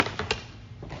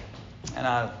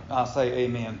And I say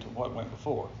amen to what went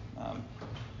before.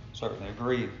 Certainly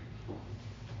agree,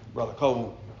 Brother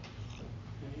Cole.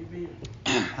 Amen.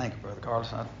 Thank you, Brother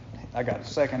Carlos. I got a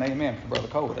second amen for Brother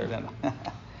Cole there, didn't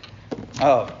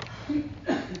I?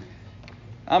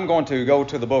 I'm going to go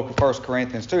to the book of 1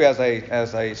 Corinthians 2 as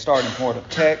a starting point of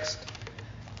text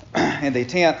in the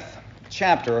 10th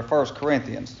chapter of 1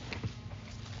 Corinthians.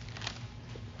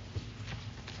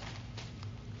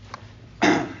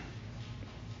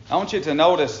 I want you to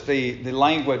notice the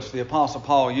language the Apostle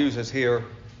Paul uses here,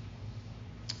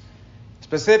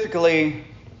 specifically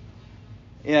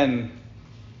in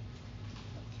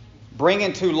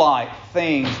bringing to light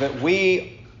things that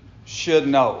we should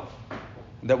know,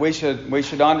 that we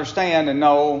should understand and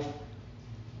know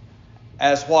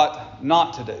as what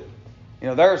not to do.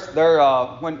 You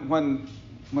know,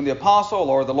 when the apostle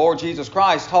or the Lord Jesus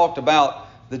Christ talked about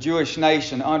the Jewish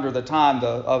nation under the time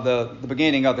of the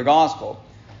beginning of the gospel,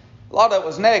 a lot of it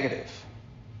was negative,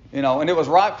 you know, and it was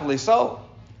rightfully so.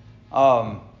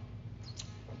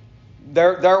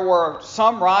 There were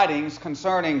some writings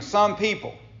concerning some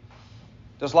people,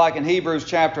 just like in Hebrews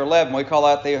chapter 11, we call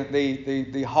that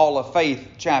the Hall of Faith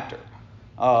chapter.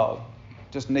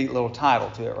 Just a neat little title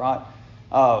to it, right?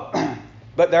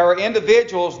 But there were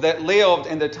individuals that lived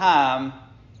in the time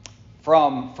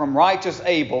from righteous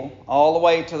Abel all the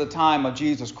way to the time of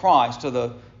Jesus Christ, to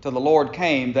the Lord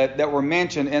came, that were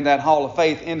mentioned in that Hall of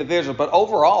Faith individuals. But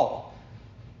overall,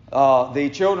 the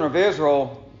children of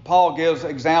Israel, Paul gives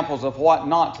examples of what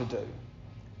not to do.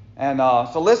 And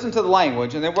so listen to the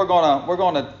language, and then we're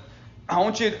gonna. I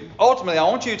want you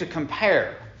to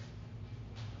compare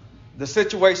the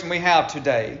situation we have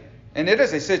today, and it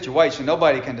is a situation.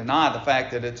 Nobody can deny the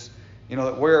fact that it's, you know,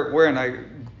 that we're in a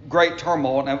great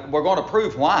turmoil, and we're going to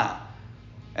prove why.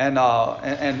 And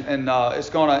it's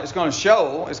going to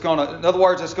show. In other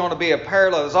words, it's going to be a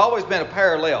parallel. There's always been a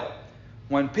parallel.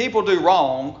 When people do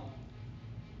wrong,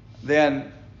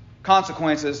 then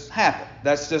consequences happen.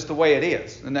 That's just the way it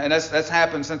is. And that's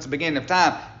happened since the beginning of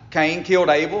time. Cain killed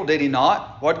Abel, did he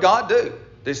not? What did God do?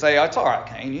 Did he say, oh, it's all right,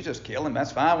 Cain, you just kill him,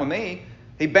 that's fine with me?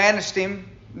 He banished him,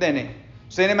 didn't he?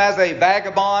 Sent him as a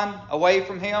vagabond away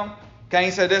from him.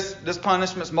 Cain said, this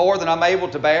punishment's more than I'm able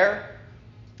to bear.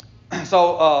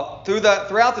 So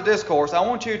throughout the discourse, I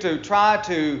want you to try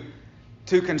to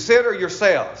consider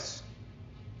yourselves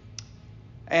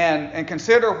and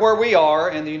consider where we are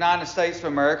in the United States of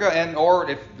America, or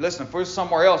if we're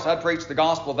somewhere else, I'd preach the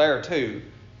gospel there too.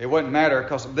 It wouldn't matter,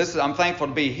 because I'm thankful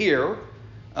to be here.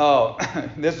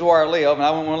 This is where I live, and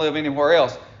I wouldn't want to live anywhere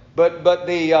else. But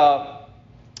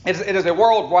it is a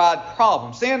worldwide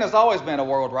problem. Sin has always been a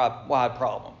worldwide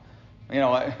problem. You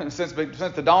know, since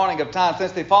the dawning of time,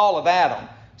 since the fall of Adam,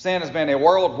 sin has been a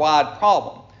worldwide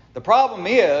problem. The problem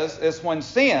is when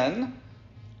sin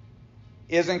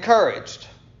is encouraged,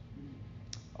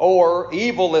 or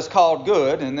evil is called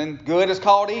good, and then good is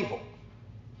called evil.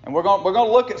 And we're going to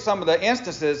look at some of the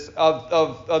instances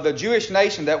of the Jewish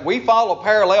nation that we follow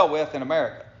parallel with in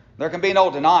America. There can be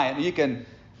no denying. You can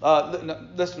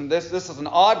listen. This is an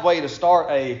odd way to start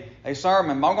a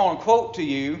sermon. I'm going to quote to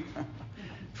you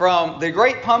from the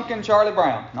Great Pumpkin, Charlie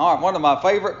Brown. All right, one of my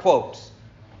favorite quotes.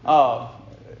 I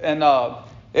don't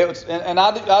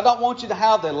want you to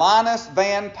have the Linus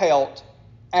Van Pelt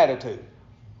attitude.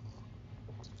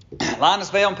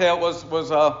 Linus Van Pelt was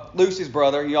Lucy's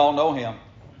brother. You all know him.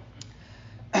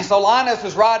 So Linus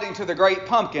is writing to the Great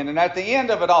Pumpkin, and at the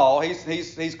end of it all,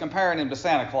 he's comparing him to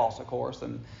Santa Claus, of course,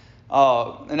 and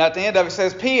at the end of it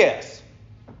says, P.S.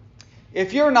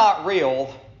 If you're not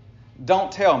real,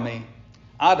 don't tell me.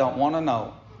 I don't want to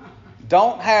know.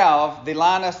 Don't have the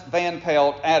Linus Van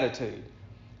Pelt attitude.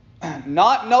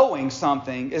 Not knowing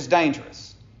something is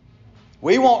dangerous.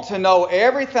 We want to know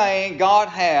everything God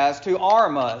has to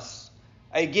arm us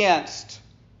against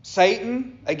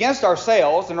Satan, against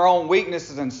ourselves and our own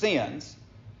weaknesses and sins.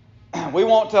 We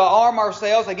want to arm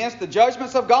ourselves against the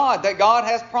judgments of God that God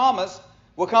has promised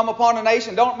will come upon a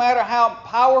nation. Don't matter how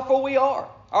powerful we are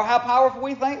or how powerful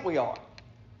we think we are.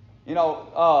 You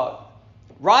know,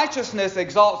 righteousness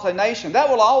exalts a nation. That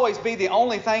will always be the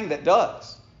only thing that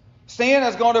does. Sin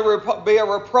is going to be a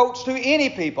reproach to any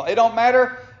people. It don't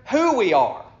matter who we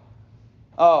are.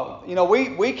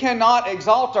 We cannot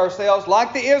exalt ourselves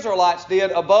like the Israelites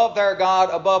did above their God,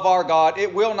 above our God.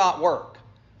 It will not work.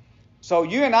 So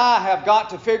you and I have got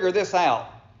to figure this out.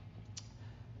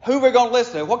 Who we're going to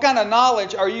listen to? What kind of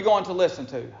knowledge are you going to listen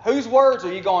to? Whose words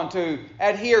are you going to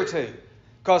adhere to?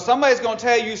 Because somebody's going to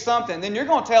tell you something, then you're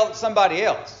going to tell it to somebody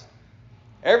else.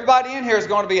 Everybody in here is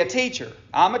going to be a teacher.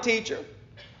 I'm a teacher.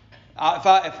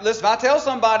 If I tell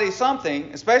somebody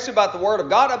something, especially about the Word of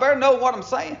God, I better know what I'm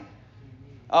saying.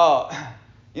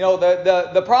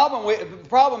 The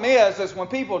problem is when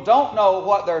people don't know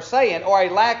what they're saying or a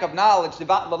lack of knowledge. The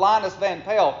Linus Van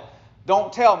Pelt,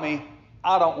 don't tell me,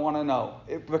 I don't want to know.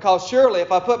 Because surely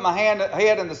if I put my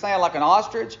head in the sand like an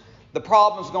ostrich, the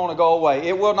problem's going to go away.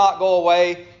 It will not go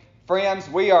away. Friends,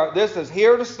 this is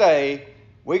here to stay.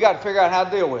 We got to figure out how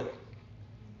to deal with it.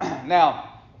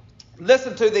 Now,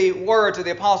 listen to the words of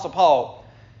the Apostle Paul.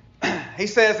 He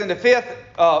says in the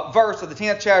 5th verse of the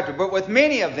 10th chapter, but with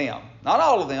many of them, not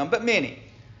all of them, but many,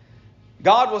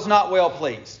 God was not well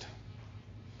pleased.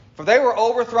 For they were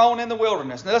overthrown in the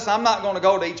wilderness. Now listen, I'm not going to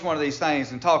go to each one of these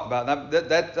things and talk about it.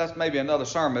 That's maybe another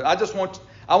sermon.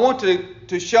 I want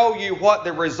to show you what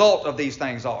the result of these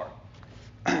things are.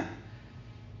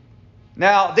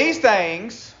 Now, these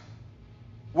things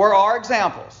were our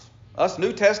examples. Us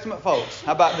New Testament folks.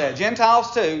 How about that?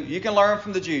 Gentiles too. You can learn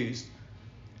from the Jews.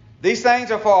 These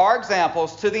things are for our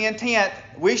examples to the intent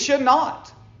we should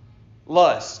not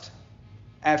lust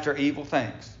after evil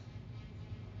things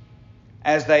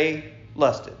as they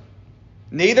lusted.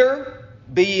 Neither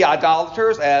be ye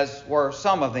idolaters, as were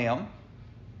some of them.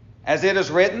 As it is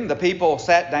written, the people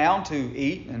sat down to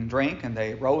eat and drink, and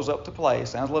they rose up to play.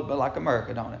 Sounds a little bit like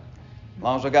America, don't it? As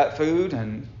long as we got food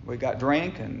and we got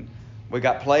drink and we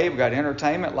got play, we got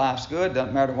entertainment, life's good.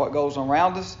 Doesn't matter what goes on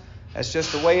around us. That's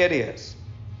just the way it is.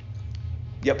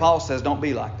 Yet Paul says, don't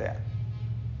be like that.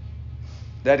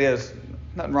 That is,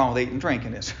 nothing wrong with eating and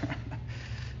drinking, is there?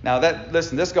 Now,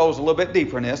 listen, this goes a little bit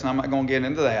deeper in this, and I'm not going to get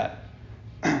into that.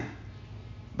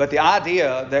 But the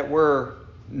idea that we're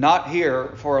not here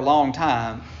for a long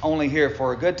time, only here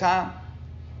for a good time,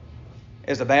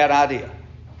 is a bad idea.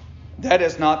 That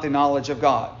is not the knowledge of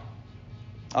God.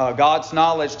 God's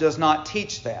knowledge does not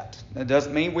teach that. That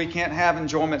doesn't mean we can't have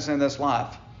enjoyments in this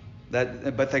life.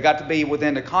 But they got to be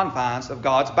within the confines of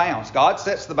God's bounds. God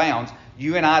sets the bounds.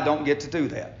 You and I don't get to do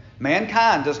that.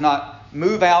 Mankind does not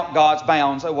move out God's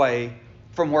bounds away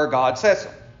from where God sets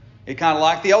them. It's kind of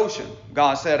like the ocean.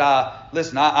 God said,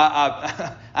 listen,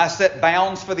 I set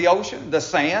bounds for the ocean, the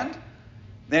sand.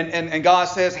 And God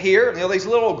says here, these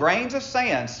little grains of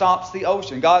sand stops the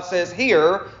ocean. God says,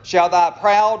 here shall thy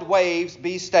proud waves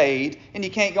be stayed, and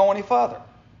you can't go any further.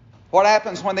 What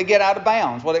happens when they get out of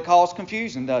bounds? Well, it causes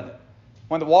confusion, doesn't it?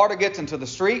 When the water gets into the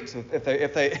streets, if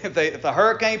the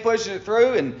hurricane pushes it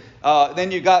through, and then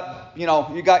you got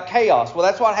chaos. Well,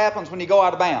 that's what happens when you go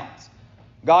out of bounds.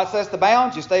 God sets the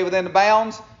bounds, you stay within the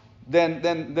bounds, then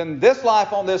this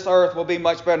life on this earth will be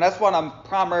much better. And that's what I'm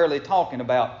primarily talking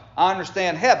about. I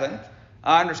understand heaven.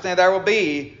 I understand there will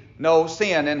be no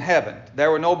sin in heaven. There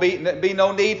will be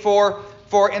no need for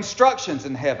instructions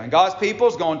in heaven. God's people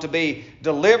is going to be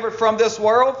delivered from this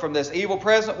world, from this evil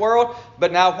present world.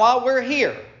 But now while we're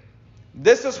here,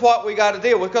 this is what we got to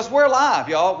deal with, because we're alive,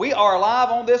 y'all. We are alive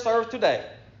on this earth today.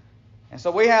 And so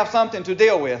we have something to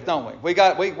deal with, don't we?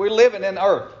 We're living in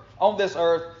earth, on this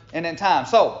earth and in time.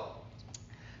 So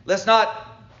let's not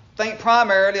think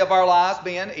primarily of our lives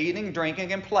being eating,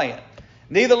 drinking, and playing.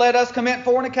 Neither let us commit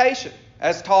fornication,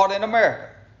 as taught in America.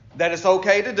 That it's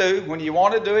okay to do when you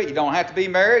want to do it. You don't have to be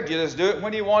married. You just do it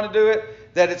when you want to do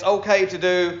it. That it's okay to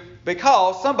do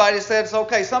because somebody said it's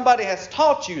okay. Somebody has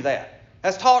taught you that.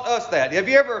 Has taught us that. Have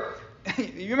you ever,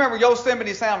 you remember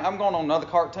Yosemite Sound? I'm going on another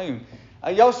cartoon.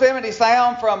 Yosemite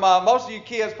Sound from, most of you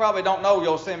kids probably don't know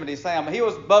Yosemite Sound, but he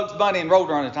was Bugs Bunny and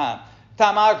Roadrunner time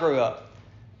I grew up.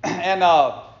 And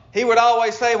he would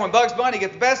always say when Bugs Bunny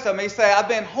gets the best of him, he'd say, I've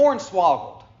been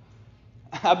hornswoggled.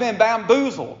 I've been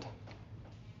bamboozled.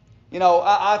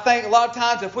 I think a lot of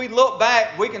times if we look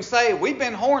back, we can say we've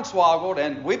been hornswoggled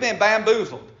and we've been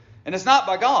bamboozled. And it's not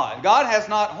by God. God has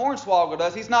not hornswoggled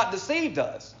us. He's not deceived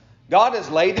us. God has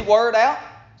laid the word out,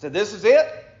 said this is it.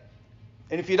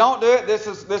 And if you don't do it, this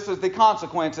is the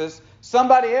consequences.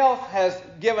 Somebody else has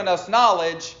given us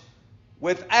knowledge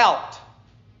without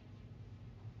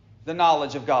the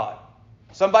knowledge of God.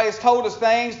 Somebody has told us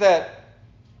things that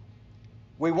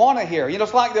we want to hear.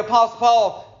 It's like the Apostle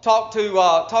Paul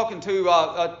talking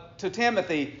to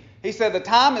Timothy. He said the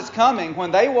time is coming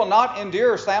when they will not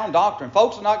endure sound doctrine.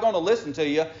 Folks are not going to listen to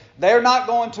you. They're not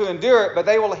going to endure it, but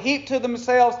they will heap to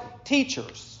themselves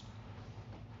teachers.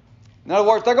 In other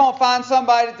words, they're going to find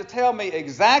somebody to tell me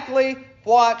exactly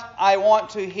what I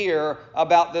want to hear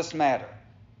about this matter.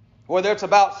 Whether it's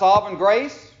about sovereign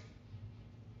grace,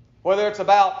 whether it's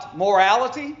about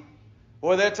morality,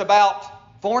 whether it's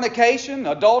about fornication,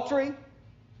 adultery,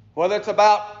 whether it's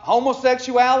about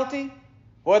homosexuality,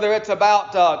 whether it's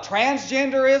about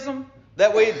transgenderism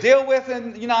that we deal with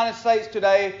in the United States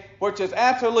today, which is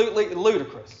absolutely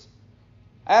ludicrous.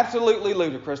 Absolutely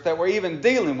ludicrous that we're even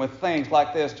dealing with things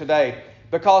like this today.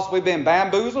 because we've been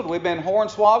bamboozled, we've been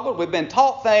hornswoggled, we've been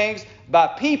taught things by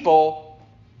people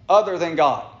other than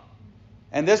God.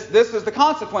 And this is the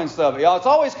consequence of it, y'all. It's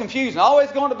always confusion,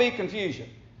 always going to be confusion.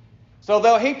 So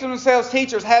they'll heap to themselves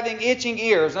teachers having itching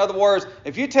ears. In other words,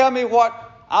 if you tell me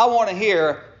what I want to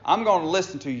hear, I'm going to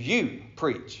listen to you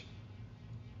preach.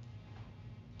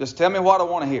 Just tell me what I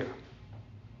want to hear.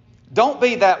 Don't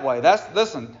be that way.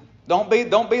 Listen. Don't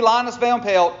be Linus Van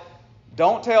Pelt.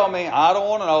 Don't tell me I don't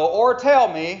want to know, or tell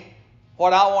me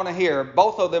what I want to hear.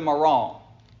 Both of them are wrong.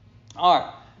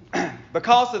 All right.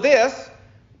 Because of this,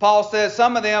 Paul says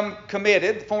some of them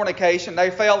committed fornication. They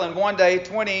fell in one day.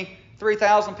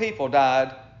 23,000 people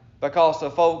died because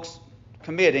of folks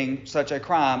committing such a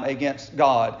crime against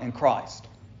God and Christ,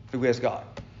 who is God.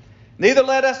 Neither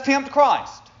let us tempt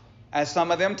Christ, as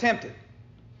some of them tempted.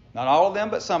 Not all of them,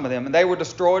 but some of them. And they were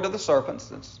destroyed of the serpents.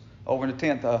 That's over in the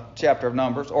 10th chapter of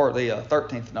Numbers, or the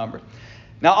 13th Numbers.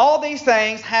 Now all these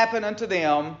things happen unto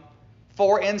them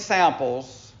for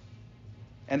ensamples.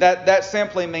 And that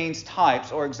simply means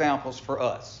types or examples for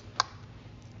us.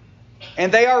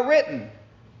 And they are written.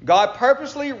 God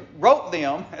purposely wrote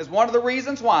them as one of the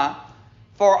reasons why,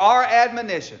 for our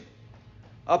admonition,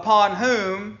 upon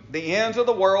whom the ends of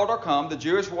the world are come. The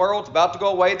Jewish world's about to go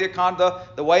away,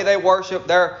 the way they worship,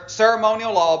 their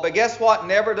ceremonial law. But guess what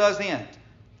never does end?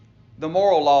 The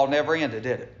moral law never ended,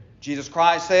 did it? Jesus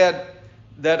Christ said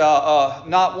that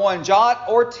not one jot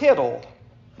or tittle.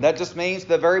 That just means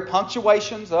the very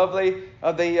punctuations of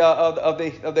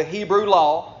the Hebrew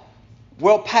law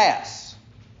will pass.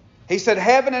 He said,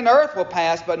 heaven and earth will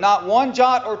pass, but not one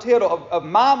jot or tittle of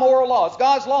my moral law. It's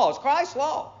God's law. It's Christ's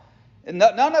law. And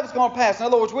none of it's going to pass. In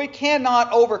other words, we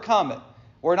cannot overcome it.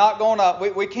 We're not going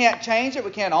to. We can't change it.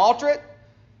 We can't alter it.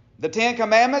 The Ten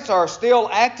Commandments are still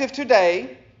active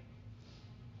today.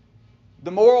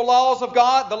 The moral laws of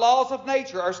God, the laws of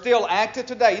nature are still active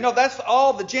today. You know, that's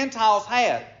all the Gentiles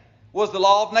had, was the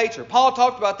law of nature. Paul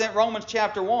talked about that in Romans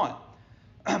chapter 1.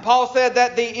 Paul said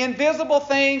that the invisible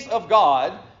things of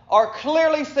God are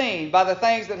clearly seen by the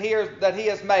things that he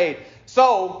has made,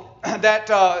 so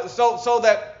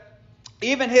that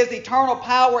even his eternal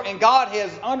power and God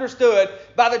is understood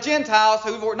by the Gentiles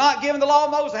who were not given the law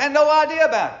of Moses, had no idea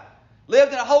about it.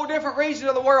 Lived in a whole different region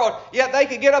of the world, yet they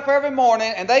could get up every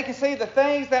morning and they could see the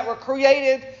things that were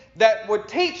created that would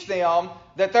teach them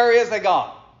that there is a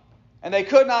God. And they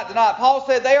could not deny it. Paul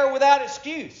said they are without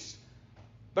excuse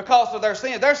because of their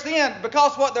sin. Their sin,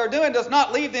 because what they're doing does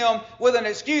not leave them with an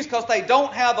excuse because they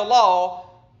don't have the law.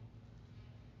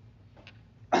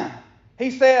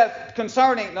 He says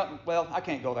concerning, well, I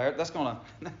can't go there.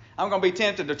 I'm going to be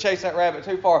tempted to chase that rabbit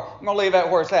too far. I'm going to leave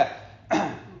that where it's at.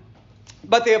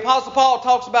 But the Apostle Paul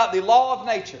talks about the law of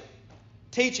nature,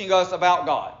 teaching us about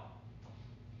God.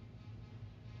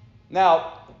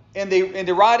 Now, in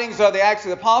the writings of the Acts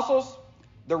of the Apostles,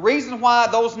 the reason why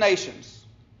those nations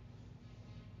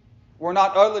were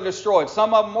not utterly destroyed,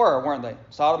 some of them were, weren't they?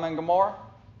 Sodom and Gomorrah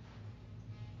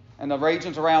and the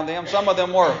regions around them, some of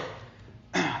them were.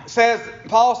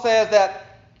 Paul says that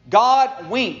God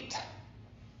winked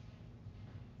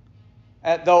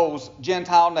at those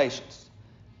Gentile nations.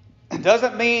 It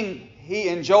doesn't mean he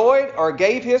enjoyed or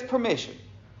gave his permission.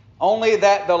 Only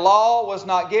that the law was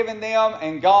not given them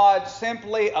and God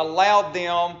simply allowed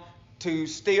them to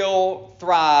still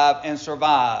thrive and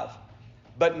survive.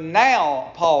 But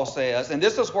now, Paul says, and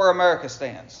this is where America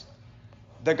stands,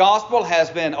 the gospel has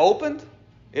been opened,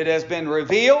 it has been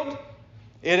revealed,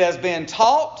 it has been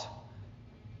taught,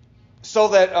 so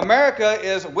that America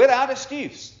is without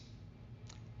excuse.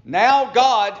 Now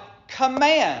God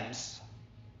commands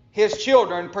His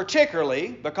children, particularly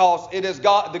because it is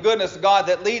God, the goodness of God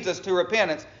that leads us to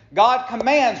repentance. God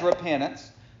commands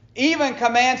repentance, even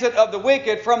commands it of the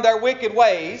wicked from their wicked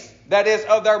ways, that is,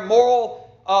 of their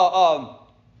moral,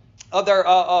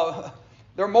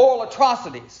 their moral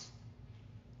atrocities.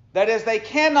 That is, they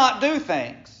cannot do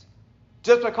things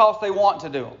just because they want to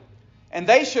do them. And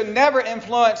they should never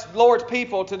influence the Lord's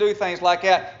people to do things like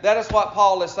that. That is what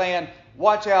Paul is saying.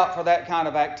 Watch out for that kind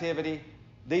of activity.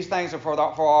 These things are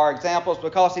for our examples,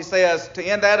 because he says, to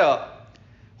end that up,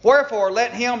 wherefore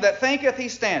let him that thinketh he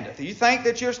standeth. You think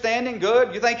that you're standing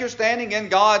good? You think you're standing in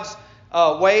God's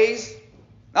ways?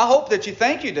 I hope that you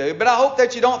think you do, but I hope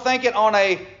that you don't think it on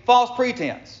a false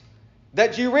pretense.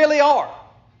 That you really are.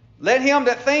 Let him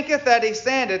that thinketh that he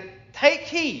standeth take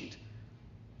heed,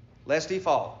 lest he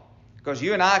fall. Because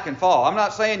you and I can fall. I'm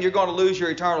not saying you're going to lose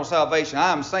your eternal salvation.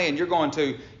 I'm saying you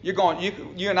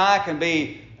and I can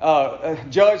be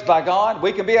judged by God.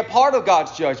 We can be a part of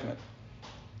God's judgment.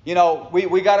 You know,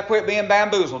 we got to quit being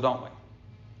bamboozled, don't we?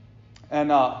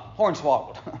 And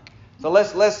hornswoggled. So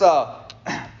let's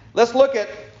Let's look at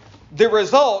the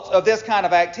results of this kind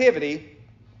of activity.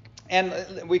 And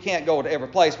we can't go to every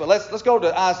place, but let's go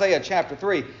to Isaiah chapter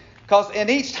 3. Because in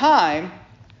each time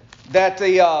that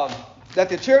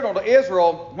the children of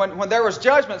Israel, when there was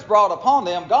judgments brought upon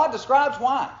them, God describes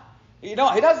why. He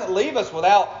doesn't leave us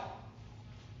without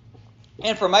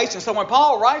information. So when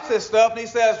Paul writes this stuff and he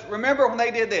says, remember when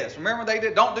they did this, remember when they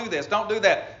did, don't do this, don't do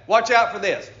that, watch out for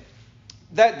this.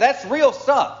 That's real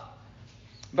stuff.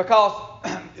 Because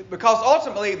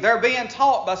ultimately they're being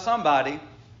taught by somebody.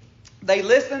 They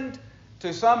listened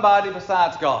to somebody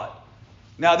besides God.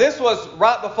 Now this was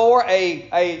right before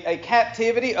a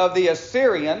captivity of the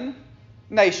Assyrian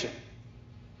nation.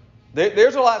 The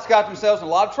Israelites got themselves in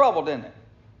a lot of trouble, didn't they?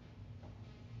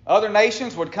 Other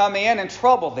nations would come in and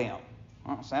trouble them.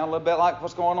 Sound a little bit like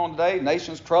what's going on today?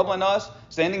 Nations troubling us,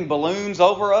 sending balloons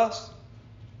over us.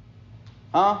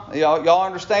 Y'all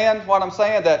understand what I'm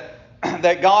saying?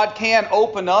 That God can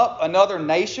open up another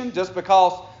nation just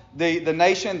because the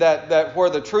nation that where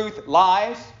the truth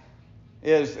lies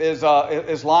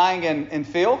is lying in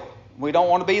filth. We don't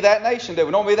want to be that nation. We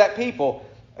don't want to be that people.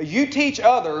 You teach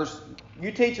others.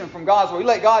 You teach them from God's word. You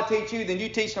let God teach you, then you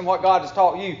teach them what God has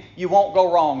taught you. You won't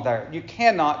go wrong there. You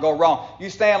cannot go wrong. You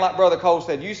stand like Brother Cole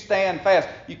said. You stand fast.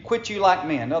 You quit you like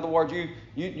men. In other words,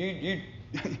 you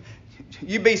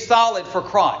be solid for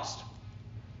Christ.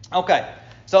 Okay.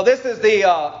 So this is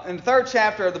in the 3rd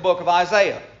chapter of the book of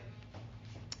Isaiah.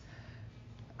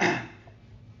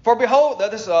 For behold,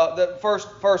 this is the first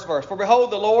verse. For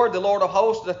behold, the Lord of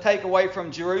hosts, doth take away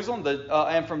from Jerusalem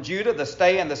and from Judah the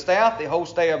stay and the staff, the whole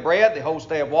stay of bread, the whole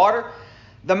stay of water.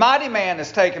 The mighty man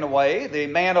is taken away. The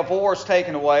man of war is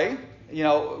taken away. You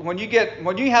know, when you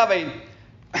have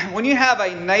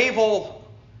a naval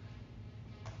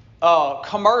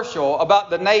commercial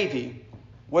about the Navy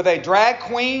with a drag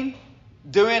queen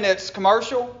doing its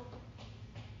commercial,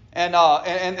 and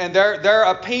they're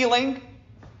appealing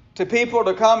to people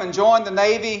to come and join the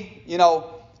Navy, you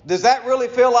know, does that really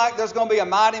feel like there's going to be a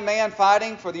mighty man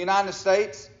fighting for the United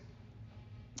States?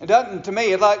 It doesn't to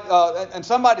me. It's like, and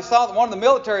somebody saw that, one of the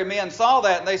military men saw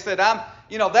that, and they said,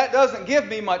 that doesn't give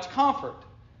me much comfort.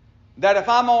 That if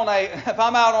I'm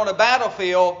out on a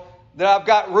battlefield, that I've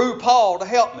got RuPaul to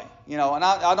help me, you know. And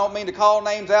I don't mean to call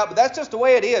names out, but that's just the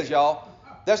way it is, y'all.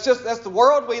 That's the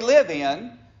world we live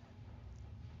in.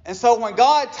 And so when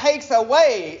God takes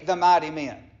away the mighty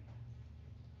men,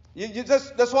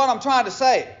 that's what I'm trying to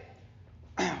say.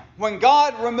 When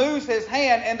God removes His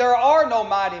hand and there are no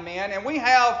mighty men, and we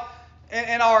have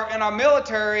in our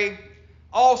military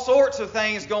all sorts of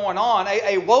things going on,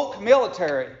 a woke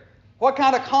military, what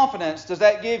kind of confidence does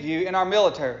that give you in our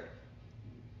military?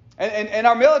 And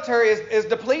our military is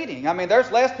depleting. I mean,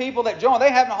 there's less people that join.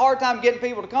 They're having a hard time getting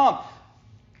people to come.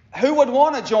 Who would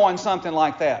want to join something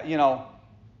like that, you know?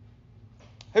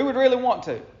 Who would really want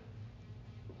to?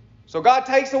 So God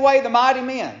takes away the mighty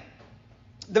men,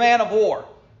 the man of war,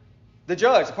 the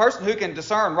judge, the person who can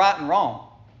discern right and wrong.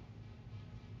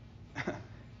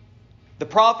 The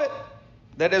prophet,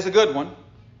 that is a good one.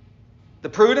 The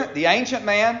prudent, the ancient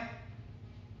man,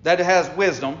 that has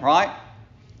wisdom, right?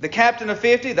 The captain of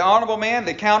 50, the honorable man,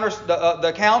 the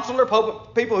counselor,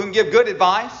 people who can give good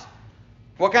advice.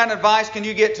 What kind of advice can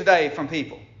you get today from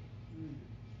people?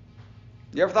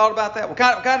 You ever thought about that? What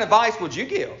kind of advice would you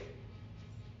give?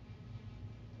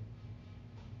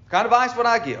 What kind of advice would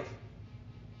I give?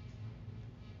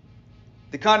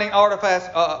 The cunning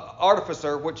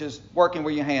artificer, which is working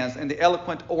with your hands, and the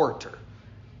eloquent orator.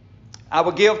 I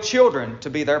will give children to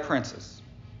be their princes,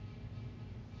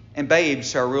 and babes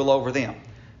shall rule over them.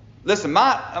 Listen,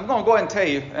 I'm going to go ahead and tell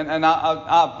you, and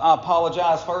I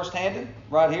apologize first-handed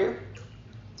right here,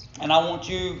 and I want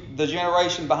you, the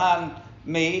generation behind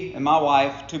me and my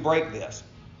wife, to break this.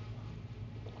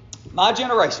 My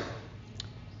generation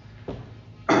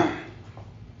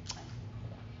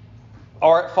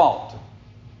are at fault.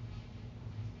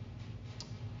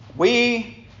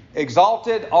 We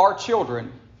exalted our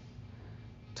children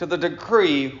to the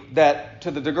degree that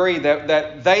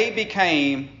they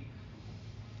became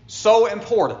so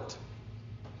important.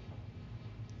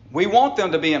 We want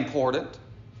them to be important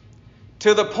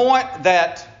to the point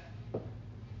that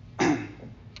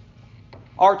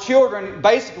our children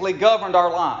basically governed our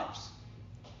lives.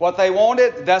 What they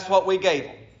wanted, that's what we gave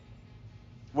them.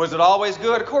 Was it always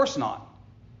good? Of course not.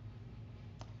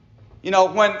 You know,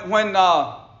 when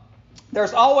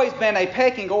there's always been a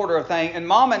pecking order of things, and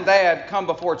mom and dad come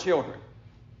before children.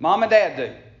 Mom and dad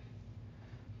do.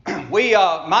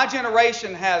 My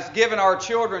generation has given our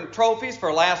children trophies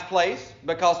for last place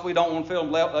because we don't want to feel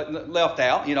them left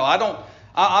out. You know,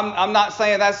 I'm not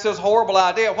saying that's just a horrible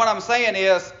idea. What I'm saying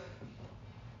is,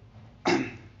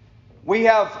 We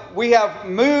have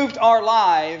moved our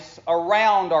lives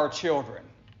around our children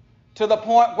to the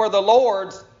point where the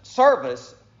Lord's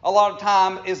service a lot of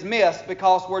time is missed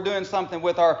because we're doing something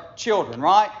with our children,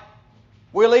 right?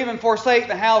 We'll even forsake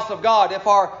the house of God if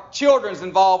our children's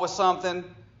involved with something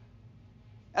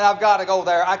and I've got to go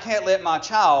there. I can't let my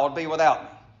child be without me.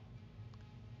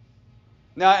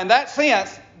 Now, in that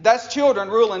sense, that's children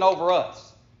ruling over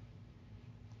us.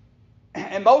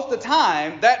 And most of the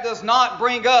time, that does not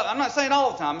bring up, I'm not saying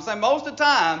all the time, I'm saying most of the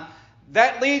time,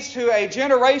 that leads to a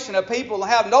generation of people who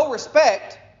have no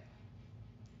respect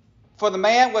for the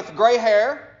man with gray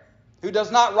hair, who does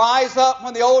not rise up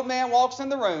when the old man walks in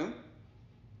the room.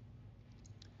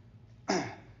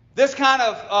 This kind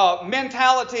of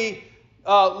mentality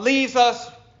leaves us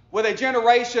with a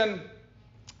generation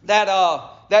that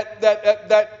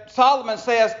Solomon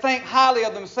says think highly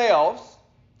of themselves.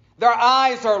 Their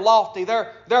eyes are lofty.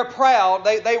 They're proud.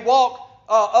 They walk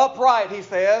upright, he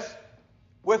says,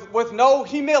 with no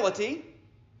humility,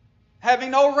 having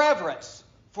no reverence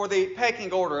for the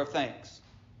pecking order of things.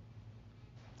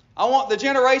 I want the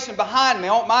generation behind me,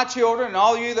 I want my children and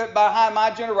all you that behind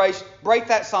my generation, break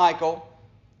that cycle.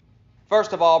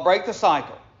 First of all, break the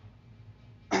cycle.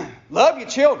 Love your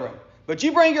children, but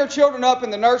you bring your children up in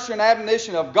the nurture and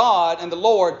admonition of God and the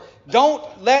Lord.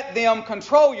 Don't let them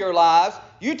control your lives.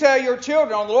 You tell your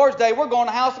children on the Lord's Day, we're going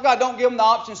to the house of God. Don't give them the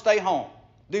option, stay home.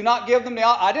 Do not give them the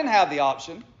option. I didn't have the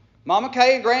option. Mama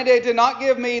Kay and Granddad did not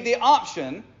give me the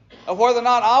option of whether or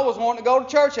not I was wanting to go to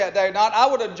church that day or not. I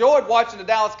would have enjoyed watching the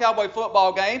Dallas Cowboy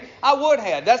football game. I would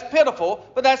have. That's pitiful,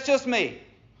 but that's just me.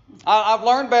 I've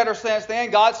learned better since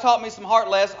then. God's taught me some hard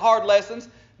lessons.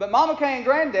 But Mama Kay and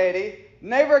Granddaddy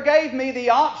never gave me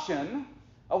the option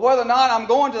of whether or not I'm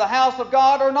going to the house of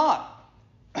God or not.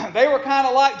 They were kind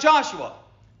of like Joshua,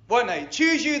 wasn't they?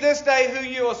 Choose you this day who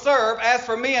you will serve. As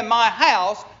for me and my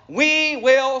house, we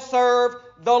will serve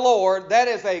the Lord. That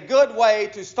is a good way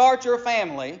to start your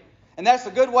family. And that's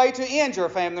a good way to end your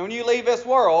family. When you leave this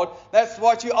world, that's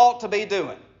what you ought to be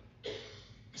doing.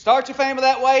 Start your family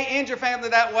that way, end your family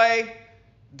that way.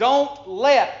 Don't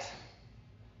let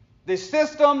the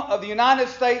system of the United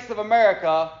States of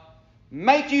America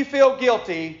make you feel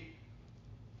guilty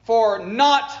for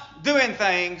not doing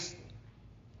things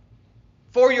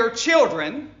for your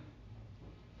children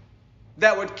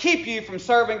that would keep you from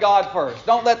serving God first.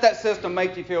 Don't let that system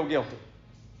make you feel guilty.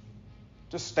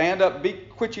 Just stand up,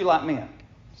 quit you like men.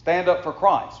 Stand up for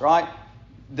Christ, right?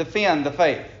 Defend the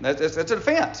faith. It's a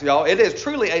defense, y'all. It is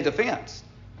truly a defense.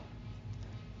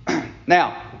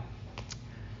 Now,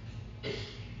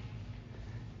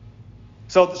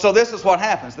 so this is what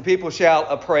happens. The people shall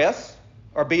oppress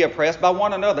or be oppressed by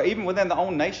one another, even within their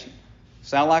own nation.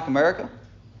 Sound like America?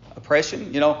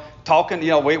 Oppression, talking,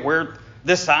 we're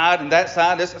this side and that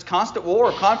side. This is constant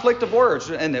war, conflict of words,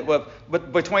 isn't it?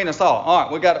 But between us all.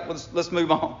 All right, let's move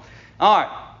on. All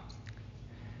right.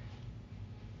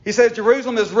 He says,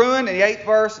 Jerusalem is ruined in the 8th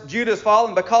verse. Judah is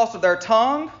fallen because of their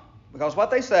tongue, because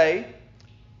what they say,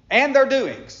 and their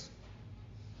doings.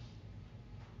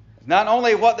 Not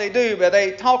only what they do, but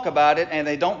they talk about it and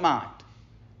they don't mind.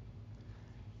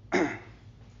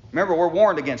 Remember, we're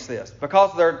warned against this.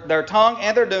 Because their tongue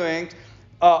and their doings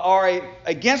are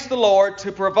against the Lord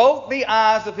to provoke the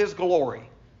eyes of His glory.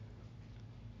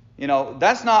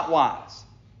 That's not wise.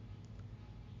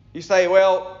 You say,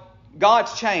 well,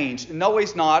 God's changed. No,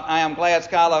 He's not. I am glad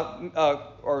Skyla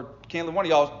or Kenley, one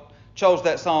of y'all chose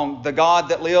that song. The God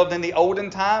that lived in the olden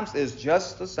times is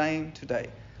just the same today.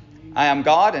 I am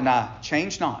God and I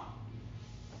change not.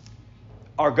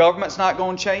 Our government's not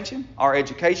going to change Him. Our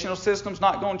educational system's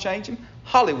not going to change Him.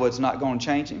 Hollywood's not going to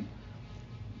change Him.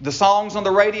 The songs on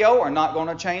the radio are not going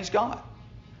to change God.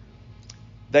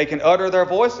 They can utter their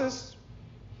voices.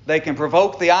 They can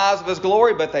provoke the eyes of His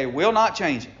glory, but they will not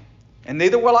change Him. And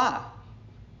neither will I.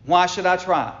 Why should I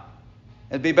try?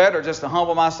 It'd be better just to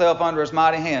humble myself under His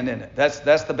mighty hand, isn't it? That's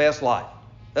the best life.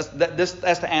 That's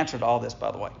the answer to all this,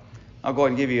 by the way. I'll go ahead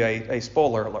and give you a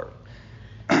spoiler alert.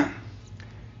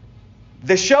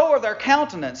 The show of their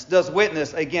countenance does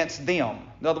witness against them.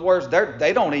 In other words,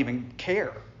 they don't even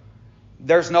care.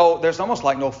 There's almost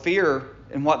like no fear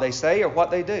in what they say or what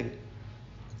they do.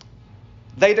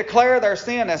 They declare their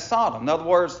sin as Sodom. In other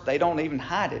words, they don't even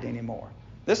hide it anymore.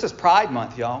 This is Pride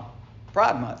Month, y'all.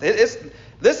 Pride Month.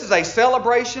 This is a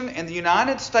celebration in the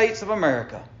United States of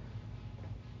America.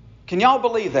 Can y'all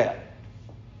believe that?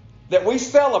 That we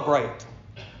celebrate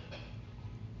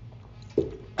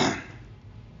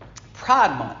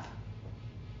Pride Month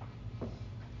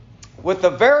with the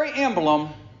very emblem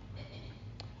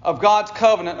of God's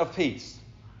covenant of peace.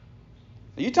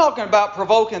 Are you talking about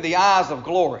provoking the eyes of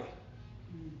glory?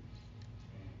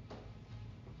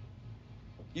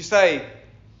 You say,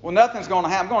 well, nothing's going to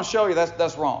happen. I'm going to show you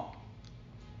that's wrong.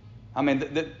 I mean,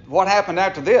 what happened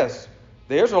after this?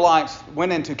 The Israelites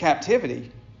went into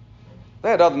captivity. They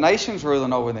had other nations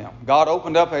ruling over them. God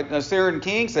opened up an Assyrian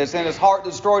king, said it's in his heart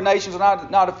to destroy nations,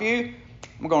 not a few.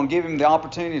 I'm going to give him the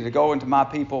opportunity to go into my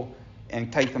people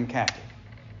and take them captive.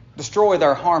 Destroy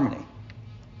their harmony.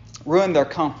 Ruin their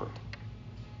comfort.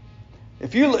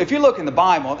 If you look in the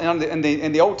Bible,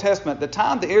 in the Old Testament, the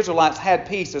time the Israelites had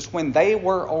peace is when they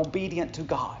were obedient to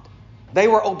God. They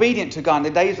were obedient to God in the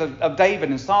days of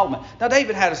David and Solomon. Now,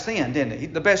 David had a sin, didn't he?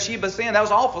 The Bathsheba sin, that was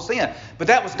an awful sin. But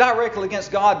that was directly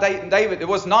against God. David, it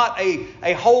was not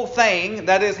a whole thing.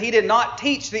 That is, he did not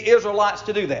teach the Israelites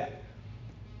to do that.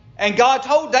 And God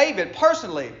told David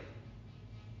personally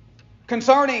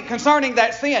concerning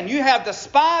that sin, you have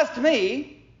despised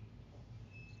me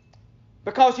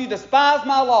because you despise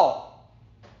my law.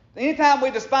 Anytime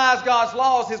we despise God's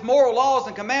laws, His moral laws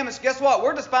and commandments, guess what?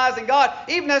 We're despising God,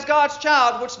 even as God's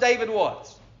child, which David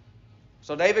was.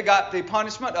 So David got the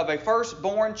punishment of a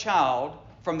firstborn child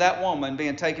from that woman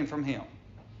being taken from him.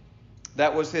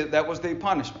 That was the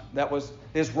punishment. That was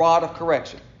his rod of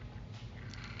correction.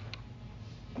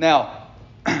 Now,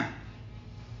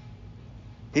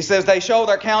 he says they show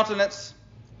their countenance.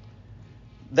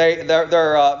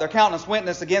 Their countenance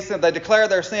witness against them. They declare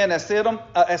their sin as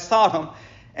Sodom.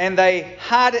 And they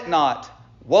hide it not.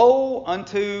 Woe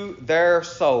unto their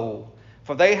soul,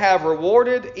 for they have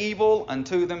rewarded evil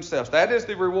unto themselves. That is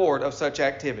the reward of such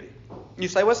activity. You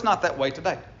say, well, it's not that way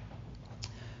today.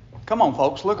 Come on,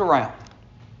 folks, look around.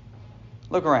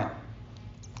 Look around.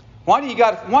 Why do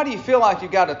you feel like you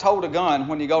got to tote a gun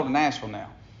when you go to Nashville now?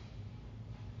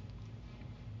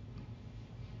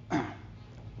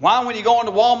 Why, when you go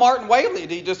into Walmart and Whaley,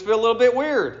 do you just feel a little bit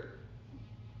weird?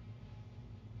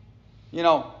 You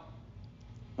know,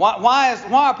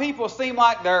 why people seem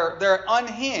like they're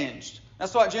unhinged?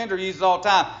 That's what Ginger uses all the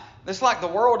time. It's like the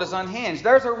world is unhinged.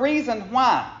 There's a reason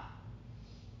why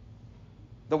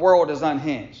the world is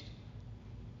unhinged.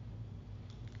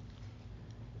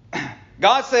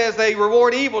 God says they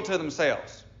reward evil to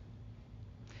themselves.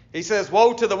 He says,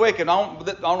 woe to the wicked. I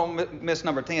don't miss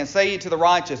number 10. Say ye to the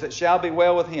righteous, it shall be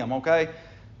well with him. Okay?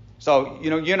 So,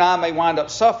 you and I may wind up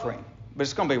suffering, but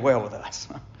it's going to be well with us.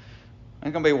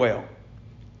 It's going to be well.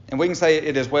 And we can say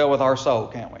it is well with our soul,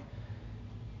 can't we?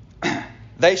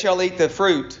 They shall eat the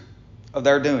fruit of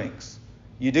their doings.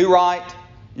 You do right,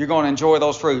 you're going to enjoy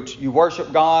those fruits. You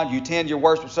worship God, you attend your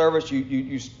worship service,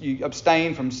 you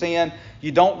abstain from sin.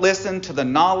 You don't listen to the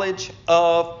knowledge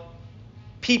of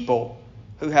people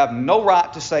who have no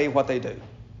right to say what they do.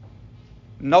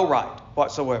 No right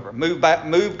whatsoever.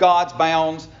 Move God's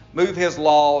bounds, move His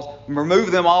laws,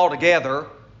 remove them altogether.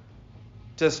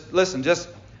 Just listen,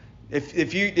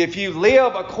 if you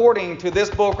live according to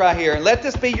this book right here, and let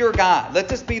this be your guide. Let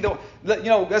this be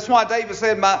that's why David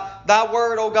said, thy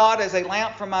word, O God, is a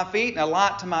lamp for my feet and a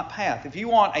light to my path. If you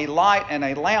want a light and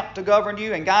a lamp to govern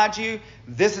you and guide you,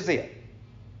 this is it.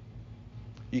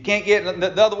 You can't get,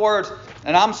 in other words,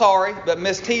 and I'm sorry, but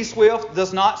Miss T. Swift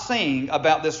does not sing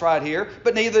about this right here,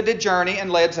 but neither did Journey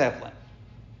and Led Zeppelin.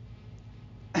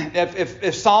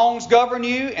 If songs govern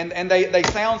you and they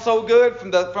sound so good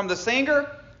from the singer,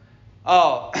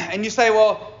 and you say,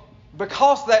 well,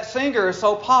 because that singer is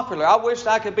so popular, I wish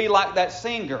I could be like that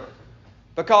singer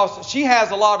because she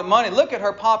has a lot of money. Look at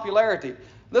her popularity.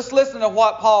 Let's listen to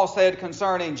what Paul said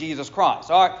concerning Jesus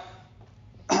Christ. All right.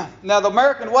 Now, the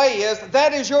American way is,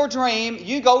 that is your dream,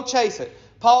 you go chase it.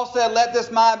 Paul said, let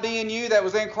this mind be in you that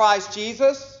was in Christ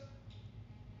Jesus.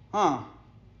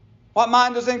 What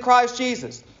mind was in Christ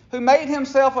Jesus? Who made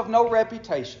himself of no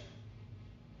reputation.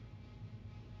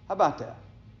 How about that?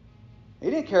 He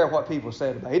didn't care what people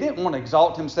said about him. He didn't want to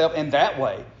exalt himself in that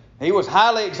way. He was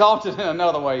highly exalted in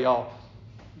another way, y'all.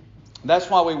 That's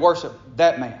why we worship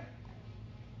that man.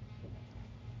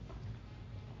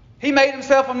 He made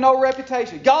himself of no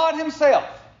reputation. God Himself,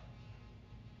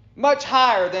 much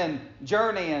higher than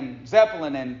Journey and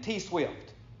Zeppelin and T.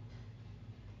 Swift.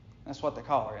 That's what they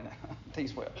call her, isn't it? T.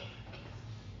 Swift.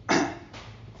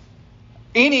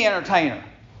 Any entertainer,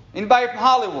 anybody from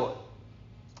Hollywood,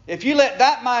 if you let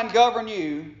that mind govern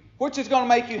you, which is going to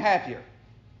make you happier?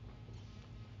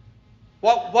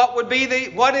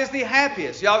 What is the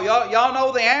happiest? Y'all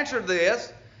know the answer to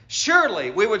this.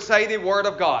 Surely we would say the Word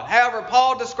of God. However,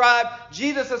 Paul described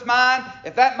Jesus' mind.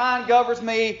 If that mind governs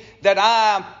me, that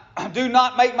I do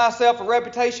not make myself a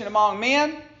reputation among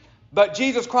men, but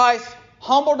Jesus Christ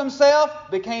humbled Himself,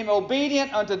 became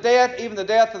obedient unto death, even the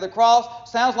death of the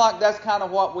cross. Sounds like that's kind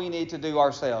of what we need to do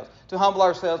ourselves, to humble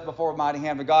ourselves before the mighty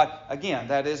hand of God. Again,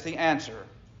 that is the answer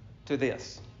to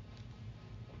this.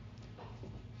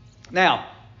 Now,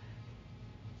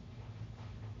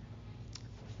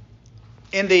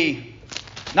 in the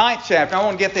 9th chapter, I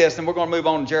want to get this, and we're going to move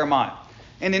on to Jeremiah.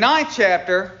 In the 9th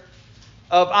chapter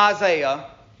of Isaiah,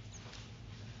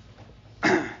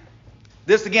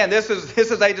 this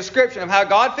is a description of how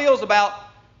God feels about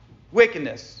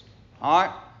wickedness. All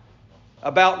right?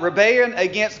 About rebellion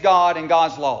against God and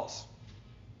God's laws.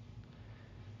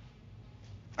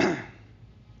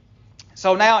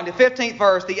 So now in the 15th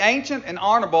verse, the ancient and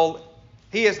honorable,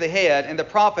 he is the head, and the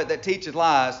prophet that teaches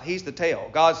lies, he's the tail.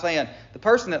 God's saying, the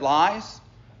person that lies,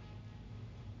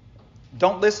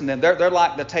 don't listen to them. They're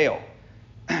like the tail.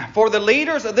 For the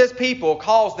leaders of this people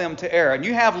cause them to err. And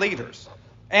you have leaders.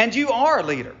 And you are a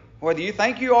leader, whether you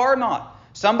think you are or not.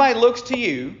 Somebody looks to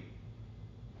you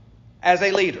as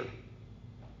a leader.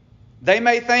 They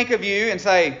may think of you and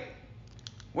say,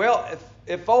 well,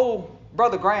 if old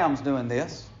Brother Graham's doing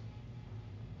this,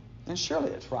 then surely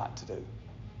it's right to do.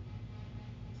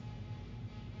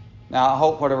 Now, I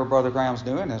hope whatever Brother Graham's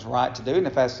doing is right to do, and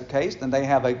if that's the case, then they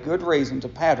have a good reason to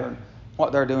pattern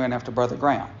what they're doing after Brother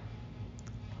Graham.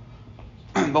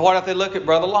 But what if they look at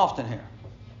Brother Lofton here?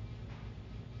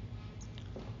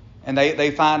 And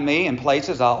they find me in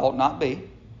places I ought not be,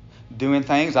 doing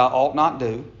things I ought not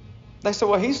do. They say,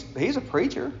 well, he's a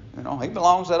preacher. You know, he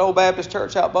belongs to that old Baptist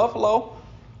church out Buffalo.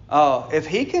 If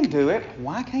he can do it,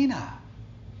 why can't I?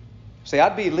 See,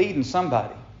 I'd be leading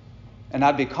somebody, and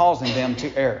I'd be causing them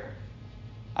to err.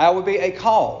 I would be a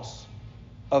cause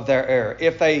of their error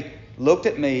if they looked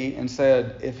at me and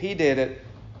said, if he did it,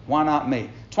 why not me?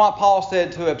 That's why Paul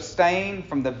said to abstain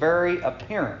from the very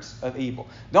appearance of evil.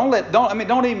 Don't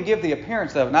even give the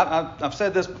appearance of it. And I've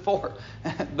said this before,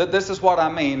 but this is what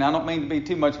I mean. I don't mean to be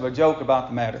too much of a joke about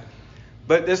the matter,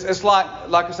 but it's like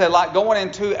I said, like going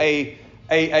into a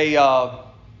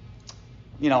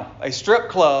strip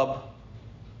club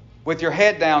with your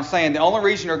head down, saying the only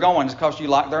reason you're going is because you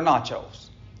like their nachos,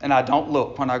 and I don't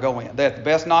look when I go in. They're the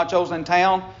best nachos in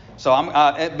town. So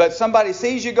but somebody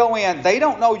sees you go in, they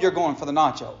don't know you're going for the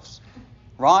nachos,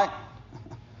 right?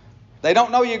 They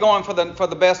don't know you're going for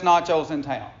the best nachos in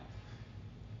town.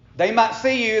 They might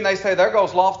see you and they say, there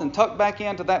goes Lofton, tucked back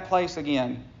into that place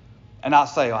again. And I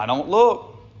say, I don't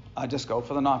look. I just go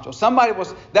for the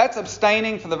nachos. That's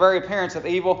abstaining from the very appearance of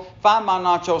evil. Find my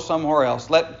nachos somewhere else.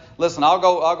 Listen, I'll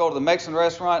go to the Mexican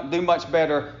restaurant and do much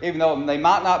better, even though they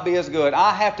might not be as good.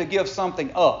 I have to give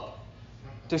something up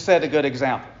to set a good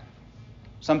example.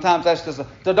 Sometimes that's just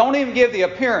so don't even give the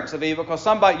appearance of evil, because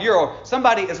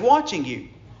somebody is watching you.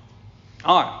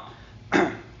 All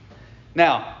right.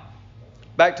 Now,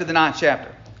 back to the 9th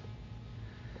chapter.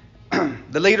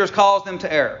 The leaders cause them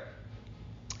to err.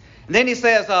 And then he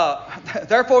says,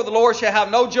 therefore the Lord shall have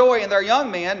no joy in their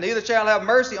young men, neither shall have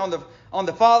mercy on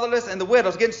the fatherless and the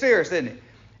widows. Getting serious, isn't it?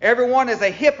 Everyone is a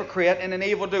hypocrite and an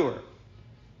evildoer.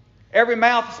 Every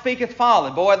mouth speaketh folly.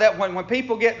 Boy, that when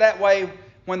people get that way,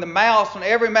 when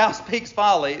every mouth speaks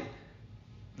folly,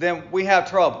 then we have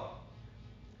trouble.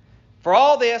 For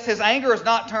all this, his anger is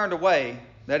not turned away.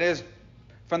 That is,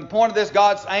 from the point of this,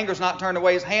 God's anger is not turned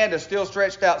away. His hand is still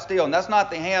stretched out still. And that's not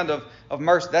the hand of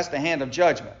mercy. That's the hand of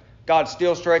judgment. God's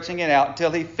still stretching it out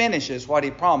until he finishes what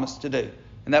he promised to do.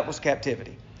 And that was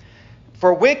captivity.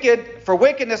 For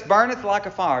wickedness burneth like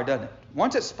a fire, doesn't it?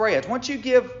 Once it spreads, once you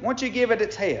give it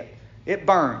its head, it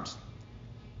burns.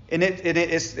 And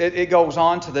it goes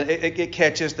on it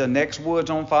catches the next woods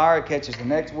on fire. It catches the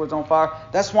next woods on fire.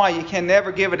 That's why you can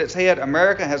never give it its head.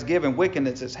 America has given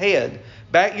wickedness its head.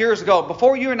 Back years ago,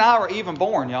 before you and I were even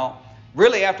born, y'all,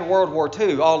 really after World War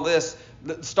II, all this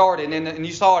started. And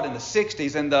you saw it in the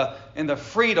 60s in the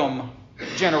freedom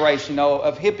generation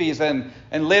of hippies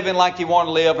and living like you want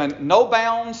to live and no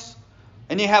bounds.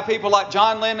 And you have people like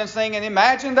John Lennon singing,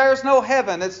 imagine there's no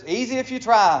heaven. It's easy if you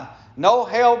try. No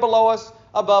hell below us.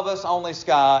 Above us, only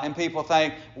sky. And people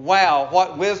think, wow,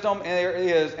 what wisdom there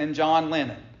is in John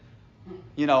Lennon.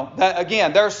 You know, that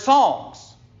again, there's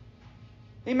songs.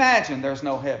 Imagine there's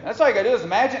no heaven. That's all you got to do is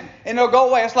imagine, and it'll go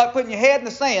away. It's like putting your head in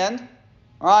the sand.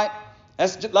 All right?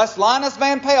 That's Linus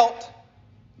Van Pelt.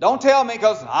 Don't tell me,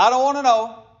 because I don't want to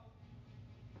know.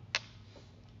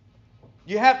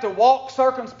 You have to walk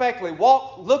circumspectly.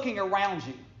 Walk looking around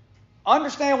you.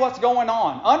 Understand what's going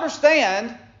on.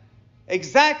 Understand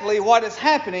exactly what is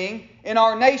happening in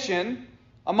our nation,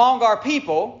 among our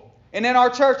people, and in our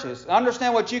churches.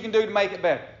 Understand what you can do to make it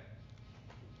better.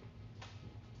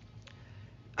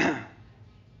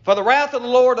 For the wrath of the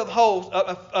Lord of hosts,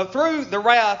 through the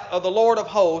wrath of the Lord of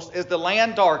hosts is the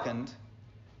land darkened,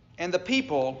 and the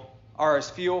people are as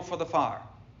fuel for the fire.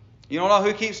 You don't know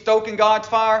who keeps stoking God's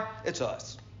fire? It's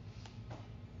us.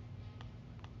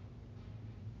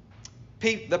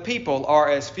 the people are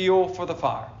as fuel for the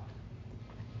fire.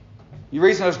 The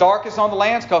reason there's darkness on the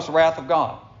land is because of the wrath of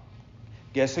God.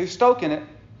 Guess who's stoking it?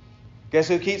 Guess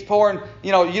who keeps pouring?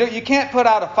 You can't put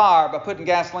out a fire by putting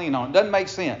gasoline on it. It doesn't make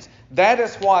sense. That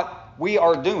is what we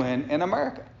are doing in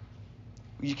America.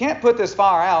 You can't put this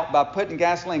fire out by putting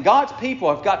gasoline. God's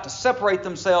people have got to separate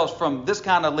themselves from this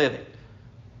kind of living.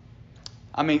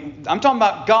 I mean, I'm talking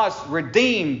about God's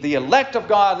redeemed, the elect of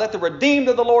God. Let the redeemed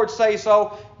of the Lord say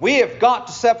so. We have got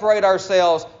to separate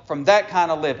ourselves from that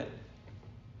kind of living.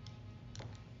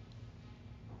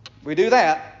 We do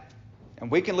that,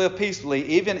 and we can live peacefully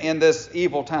even in this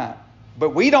evil time. But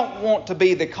we don't want to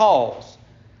be the cause.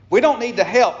 We don't need to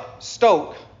help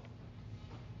stoke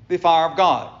the fire of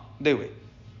God, do we?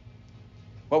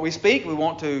 What we speak, we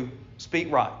want to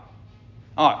speak right.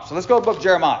 All right, so let's go to the book of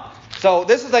Jeremiah. So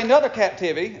this is another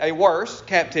captivity, a worse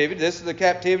captivity. This is the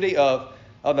captivity of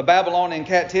the Babylonian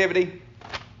captivity.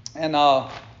 And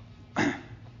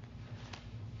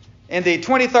in the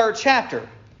 23rd chapter,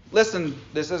 listen,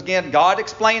 this is again God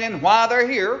explaining why they're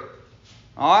here.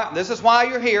 All right, this is why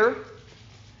you're here.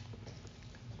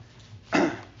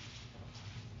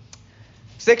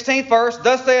 16th verse,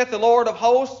 thus saith the Lord of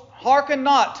hosts, hearken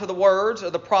not to the words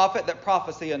of the prophet that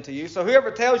prophesy unto you. So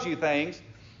whoever tells you things,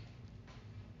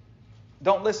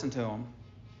 don't listen to them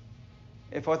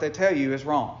if what they tell you is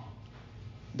wrong.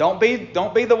 Don't be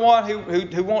the one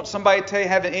who wants somebody to tell you,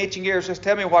 having itching ears, just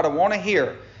tell me what I want to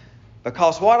hear.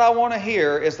 Because what I want to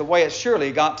hear is the way it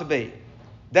surely got to be.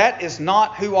 That is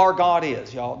not who our God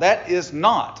is, y'all. That is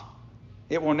not.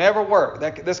 It will never work.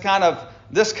 This kind of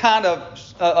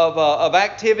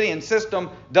activity and system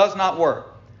does not work.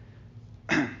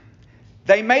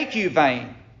 They make you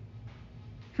vain.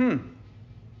 You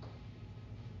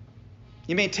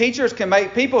mean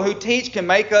people who teach can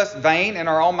make us vain in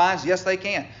our own minds? Yes, they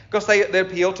can. Because they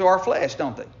appeal to our flesh,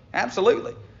 don't they?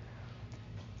 Absolutely.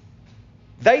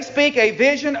 They speak a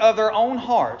vision of their own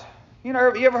heart. You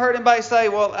ever heard anybody say,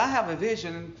 well, I have a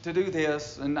vision to do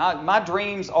this, and my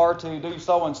dreams are to do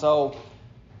so and so.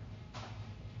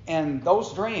 And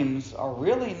those dreams are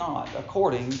really not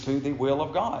according to the will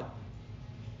of God.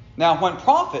 Now, when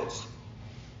prophets,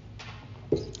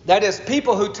 that is,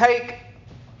 people who take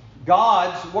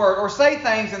God's word or say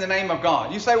things in the name of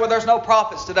God. You say, well, there's no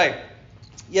prophets today.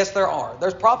 Yes, there are.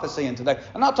 There's prophesying today.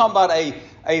 I'm not talking about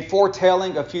a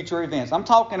foretelling of future events. I'm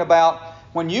talking about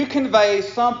when you convey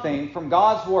something from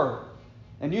God's word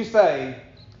and you say,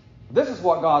 this is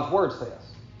what God's word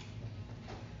says.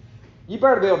 You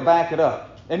better be able to back it up.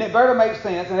 And it better make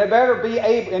sense, and you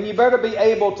better be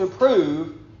able to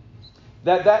prove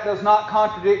that does not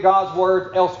contradict God's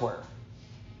word elsewhere.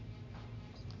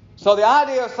 So the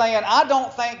idea of saying, I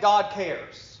don't think God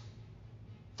cares,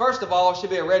 first of all, should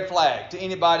be a red flag to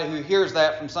anybody who hears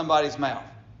that from somebody's mouth.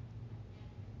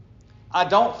 I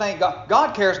don't think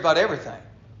God cares about everything.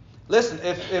 Listen,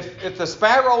 if the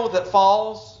sparrow that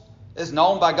falls is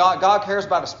known by God, God cares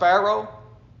about a sparrow.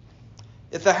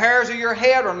 If the hairs of your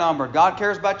head are numbered, God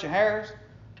cares about your hairs.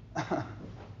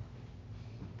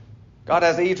 God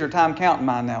has an easier time counting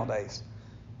mine nowadays.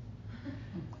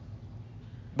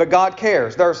 But God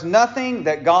cares. There's nothing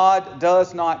that God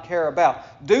does not care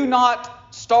about. Do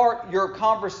not start your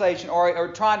conversation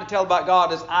or trying to tell about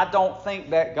God as, I don't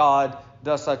think that God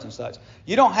does such and such.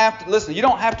 You don't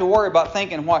have to worry about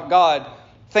thinking what God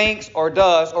thinks or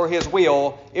does or His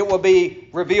will. It will be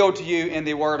revealed to you in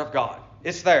the Word of God.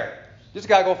 It's there. You just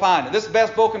got to go find it. This is the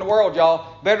best book in the world,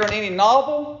 y'all. Better than any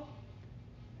novel.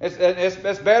 It's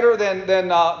better than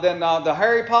the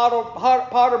Harry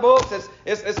Potter books.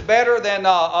 It's better than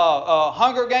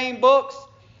Hunger Game books.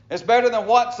 It's better than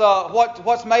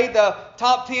what's made the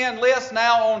top 10 list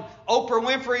now on Oprah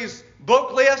Winfrey's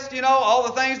book list. All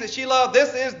the things that she loved.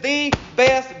 This is the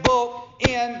best book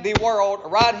in the world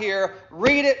right here.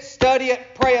 Read it, study it,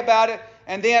 pray about it,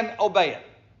 and then obey it.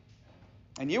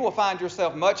 And you will find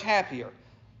yourself much happier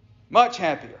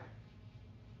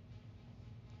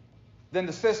than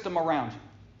the system around you.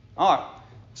 All right.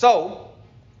 So,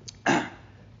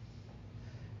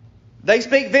 they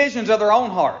speak visions of their own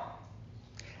heart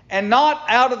and not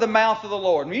out of the mouth of the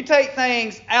Lord. When you take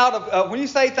things when you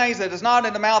say things that is not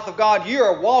in the mouth of God, you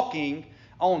are walking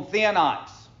on thin ice.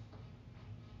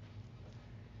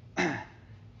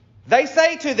 They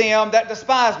say to them that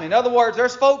despise me. In other words,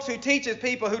 there's folks who teaches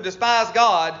people who despise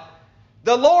God,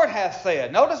 the Lord hath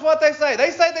said. Notice what they say.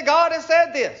 They say that God has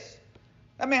said this.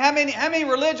 I mean, how many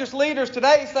religious leaders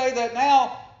today say that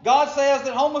now God says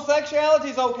that homosexuality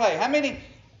is okay? How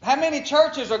many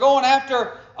churches are going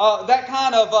after that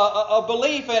kind of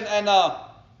belief and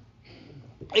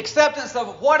acceptance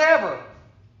of whatever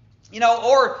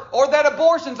or that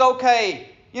abortion's okay,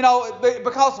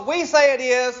 because we say it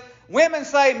is. Women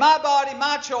say, my body,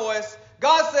 my choice.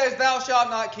 God says, thou shalt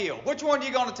not kill. Which one are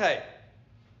you going to take?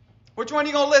 Which one are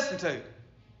you going to listen to?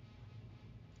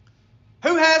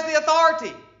 Who has the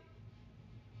authority?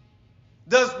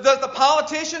 Does the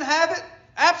politician have it?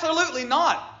 Absolutely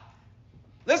not.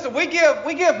 Listen, we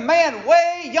give man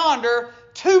way yonder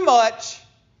too much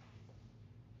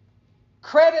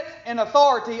credit and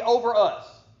authority over us.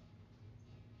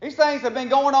 These things have been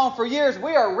going on for years.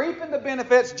 We are reaping the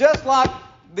benefits just like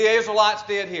the Israelites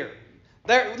did here.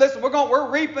 Listen, we're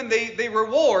reaping the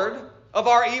reward of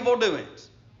our evil doings.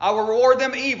 I will reward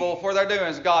them evil for their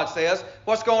doings, God says.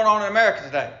 What's going on in America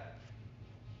today?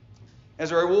 As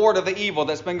a reward of the evil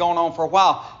that's been going on for a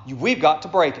while. We've got to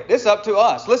break it. It's up to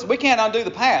us. Listen, we can't undo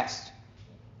the past.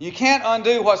 You can't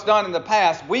undo what's done in the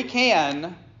past. We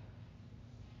can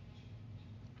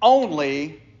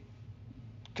only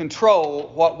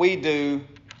control what we do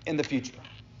in the future.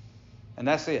 And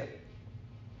that's it.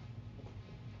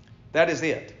 That is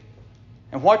it.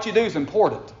 And what you do is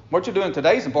important. What you're doing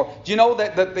today is important. Do you know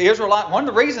that the Israelites, one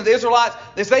of the reasons the Israelites,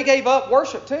 is they gave up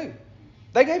worship too.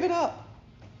 They gave it up.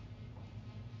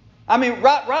 I mean,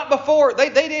 right before they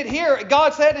did here,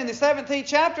 God said in the 17th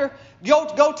chapter,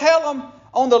 go tell them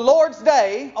on the Lord's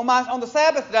day, on the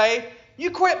Sabbath day,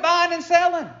 you quit buying and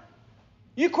selling.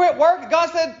 You quit working. God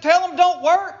said, tell them don't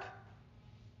work.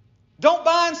 Don't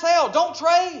buy and sell. Don't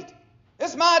trade.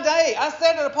 It's my day. I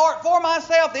set it apart for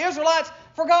myself. The Israelites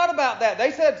forgot about that.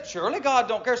 They said, surely God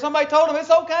don't care. Somebody told them it's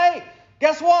okay.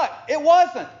 Guess what? It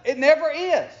wasn't. It never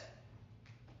is.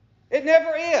 It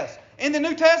never is. In the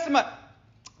New Testament,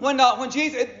 when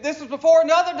Jesus, this was before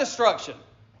another destruction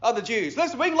of the Jews.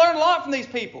 Listen, we can learn a lot from these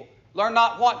people. Learn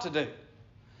not what to do.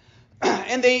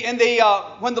 When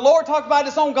the Lord talked about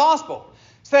His own gospel,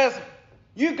 says,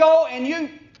 you go and you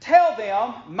tell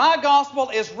them, my gospel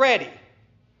is ready.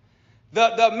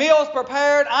 The meal's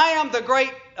prepared. I am the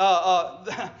great.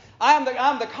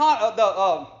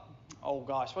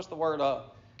 What's the word?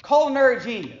 Culinary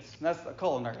genius. That's the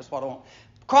culinary. That's what I want.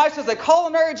 Christ is a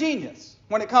culinary genius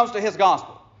when it comes to His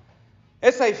gospel.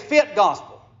 It's a fit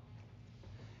gospel.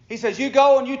 He says, you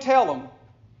go and you tell them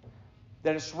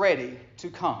that it's ready to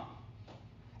come.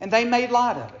 And they made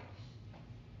light of it.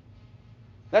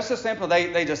 That's just simple.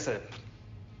 They just said,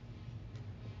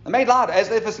 they made light of it as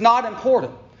if it's not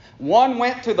important. One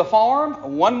went to the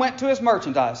farm, one went to his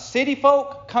merchandise. City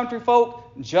folk, country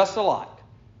folk, just alike.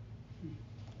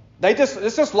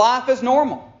 It's just life as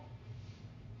normal.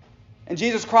 And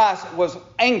Jesus Christ was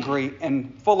angry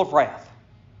and full of wrath.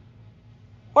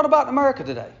 What about America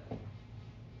today?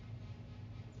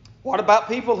 What about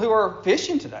people who are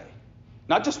fishing today?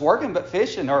 Not just working, but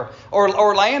fishing or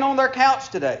laying on their couch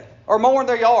today or mowing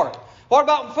their yard. What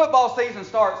about when football season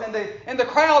starts and the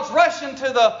crowds rushing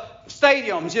to the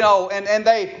stadiums, and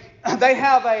they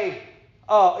have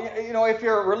if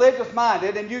you're religious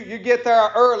minded and you get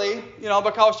there early,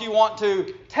 because you want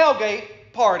to tailgate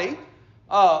party,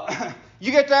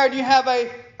 you get there and you have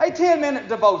a 10-minute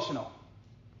devotional.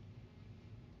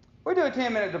 We do a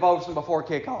 10-minute devotion before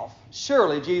kickoff.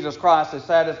 Surely Jesus Christ is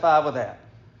satisfied with that.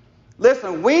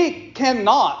 Listen, we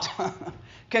cannot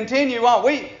continue on.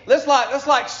 It's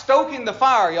like stoking the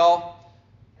fire, y'all.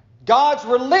 God's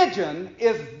religion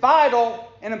is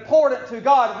vital and important to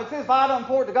God. If it's vital and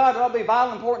important to God, it'll be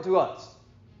vital and important to us.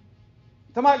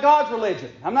 I'm talking about God's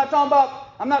religion. I'm not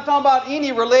talking about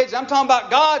any religion. I'm talking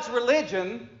about God's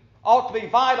religion ought to be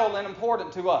vital and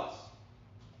important to us.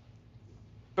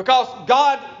 Because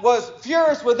God was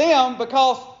furious with them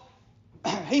because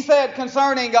He said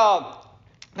concerning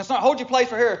hold your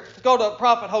place right here. Let's go to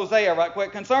prophet Hosea right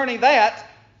quick. Concerning that,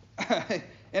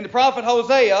 in the prophet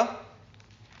Hosea,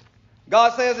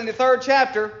 God says in the 3rd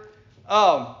chapter,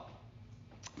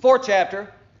 4th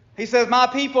chapter, He says, my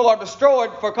people are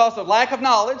destroyed because of lack of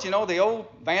knowledge. The old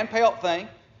Van Pelt thing.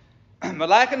 The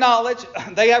lack of knowledge.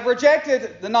 They have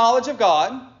rejected the knowledge of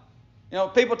God.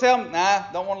 People tell them,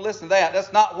 don't want to listen to that.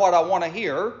 That's not what I want to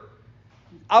hear.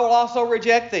 I will also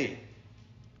reject thee.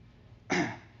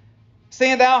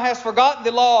 Seeing thou hast forgotten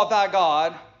the law of thy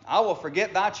God, I will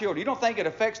forget thy children. You don't think it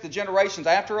affects the generations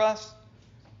after us?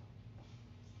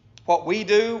 What we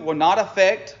do will not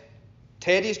affect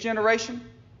Teddy's generation?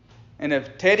 And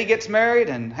if Teddy gets married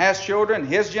and has children,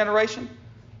 his generation,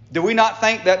 do we not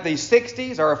think that the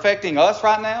 60s are affecting us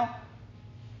right now?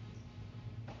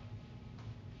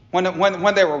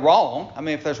 When they were wrong,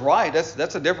 if there's right,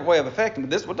 that's a different way of affecting. But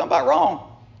this we're talking about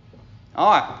wrong.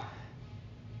 All right.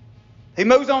 He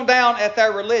moves on down at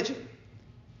their religion.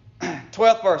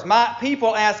 12th verse. My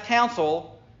people ask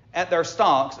counsel at their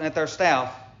stocks and at their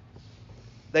staff.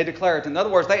 They declare it. In other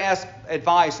words, they ask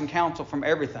advice and counsel from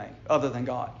everything other than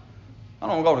God. I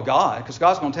don't want to go to God because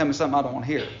God's going to tell me something I don't want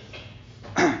to hear.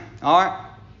 All right?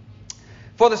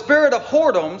 For the spirit of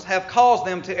whoredoms have caused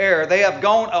them to err. They have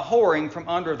gone a whoring from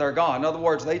under their God. In other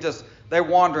words, they're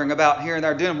wandering about here and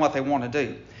there doing what they want to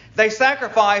do. They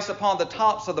sacrifice upon the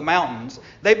tops of the mountains.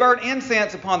 They burn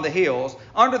incense upon the hills,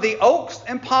 under the oaks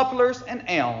and poplars and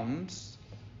elms,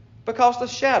 because the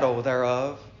shadow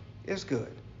thereof is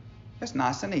good. It's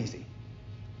nice and easy.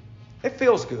 It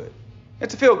feels good.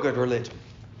 It's a feel-good religion.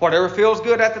 Whatever feels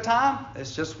good at the time,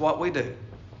 it's just what we do.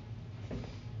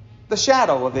 The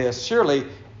shadow of this surely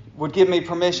would give me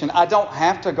permission. I don't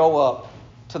have to go up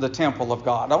to the temple of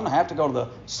God. I don't have to go to the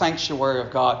sanctuary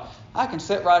of God. I can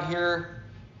sit right here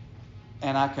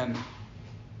and I can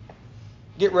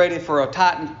get ready for a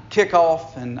Titan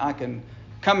kickoff, and I can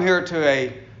come here to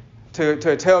a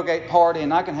tailgate party,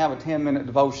 and I can have a 10-minute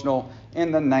devotional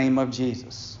in the name of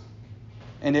Jesus.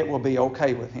 And it will be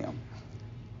okay with him.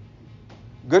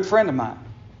 Good friend of mine.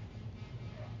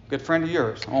 Good friend of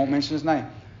yours. I won't mention his name.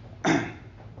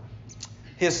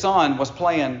 His son was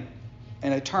playing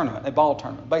in a tournament, a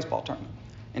baseball tournament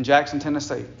in Jackson,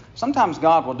 Tennessee. Sometimes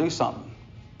God will do something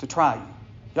to try you.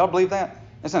 Y'all believe that?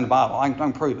 It's in the Bible. I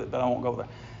can prove it, but I won't go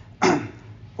there.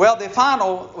 Well, the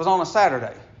final was on a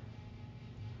Saturday.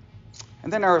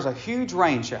 And then there was a huge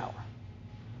rain shower.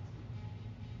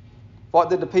 What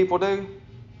did the people do?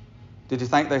 Did you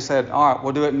think they said, all right,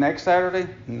 we'll do it next Saturday?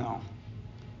 No.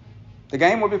 The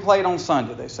game will be played on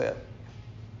Sunday, they said.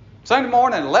 Sunday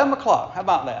morning at 11 o'clock. How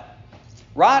about that?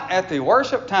 Right at the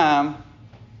worship time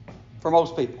for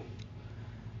most people.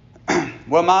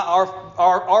 Well,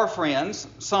 our friend's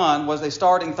son was a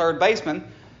starting third baseman.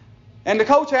 And the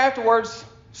coach afterwards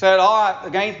said, all right, the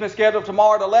game's been scheduled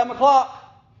tomorrow at 11 o'clock.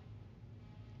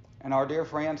 And our dear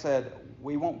friend said,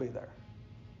 we won't be there.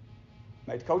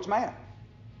 Made the coach mad.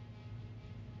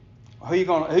 Who you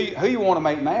want to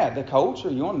make mad? The coach,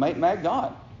 or you want to make mad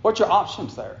God? What's your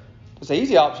options there? It's an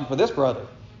easy option for this brother.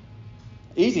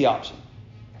 Easy option.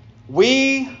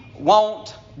 We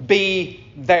won't be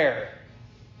there.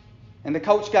 And the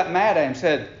coach got mad at him,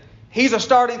 said, he's a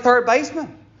starting third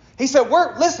baseman. He said,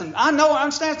 listen, I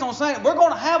understand what I'm saying. We're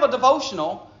going to have a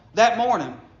devotional that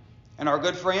morning. And our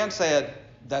good friend said,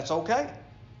 that's okay.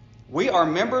 We are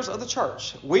members of the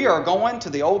church. We are going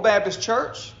to the Old Baptist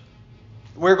Church.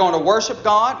 We're going to worship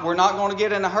God. We're not going to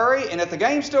get in a hurry. And if the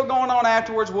game's still going on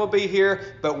afterwards, we'll be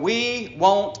here. But we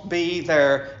won't be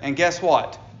there. And guess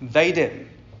what? They didn't.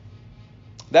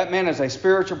 That man is a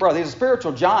spiritual brother. He's a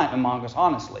spiritual giant among us,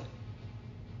 honestly.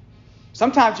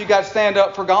 Sometimes you got to stand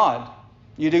up for God.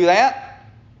 You do that,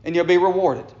 and you'll be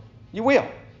rewarded. You will.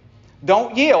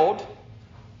 Don't yield.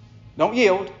 Don't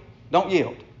yield. Don't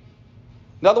yield.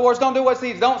 In other words, don't do what's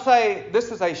easy. Don't say,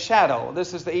 this is a shadow.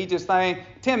 This is the easiest thing.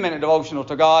 10-minute devotional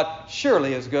to God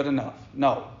surely is good enough.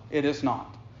 No, it is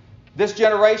not. This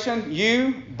generation,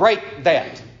 you break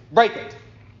that. Break it.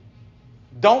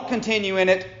 Don't continue in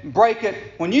it. Break it.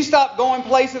 When you stop going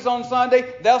places on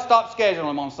Sunday, they'll stop scheduling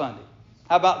them on Sunday.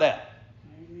 How about that?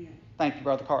 Amen. Thank you,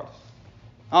 Brother Carlos.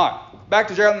 All right, back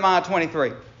to Jeremiah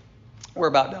 23. We're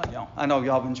about done, y'all. I know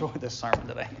y'all have enjoyed this sermon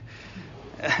today.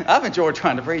 I've enjoyed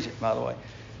trying to preach it, by the way,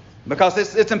 because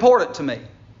it's important to me.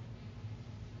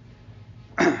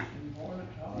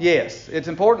 Yes, it's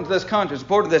important to this country. It's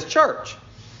important to this church.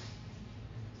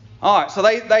 All right, so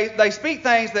they speak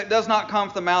things that does not come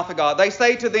from the mouth of God. They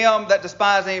say to them that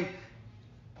despise him,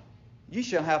 you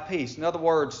shall have peace. In other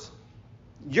words,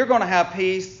 you're going to have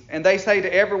peace. And they say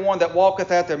to everyone that walketh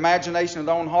after the imagination of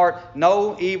their own heart,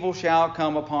 no evil shall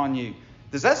come upon you.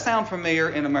 Does that sound familiar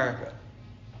in America?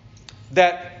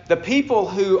 That the people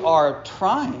who are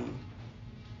trying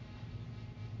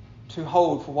to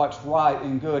hold for what's right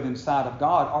and good inside of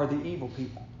God are the evil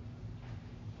people.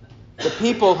 The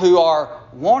people who are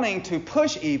wanting to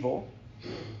push evil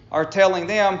are telling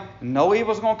them, no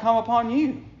evil is going to come upon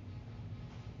you.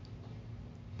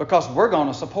 Because we're going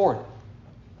to support it.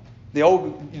 The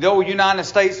old United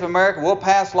States of America will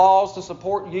pass laws to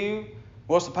support you.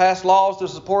 We'll pass laws to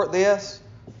support this.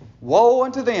 Woe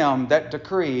unto them that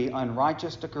decree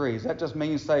unrighteous decrees. That just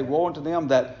means say, woe unto them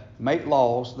that make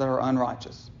laws that are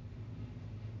unrighteous.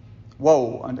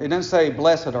 Woe. It doesn't say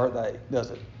blessed are they, does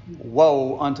it?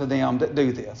 Woe unto them that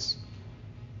do this.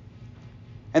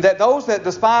 And that those that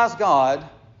despise God,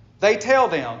 they tell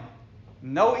them,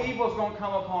 no evil is going to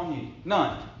come upon you.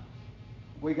 None.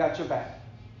 We got your back.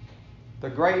 The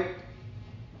great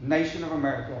nation of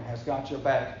America has got your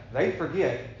back. They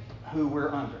forget who we're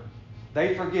under.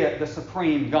 They forget the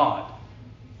supreme God.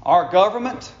 Our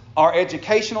government, our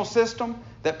educational system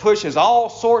that pushes all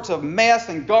sorts of mess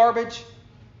and garbage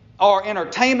our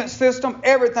entertainment system,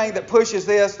 everything that pushes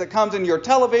this, that comes in your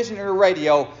television or your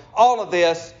radio, all of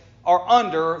this are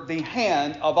under the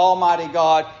hand of Almighty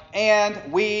God, and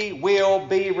we will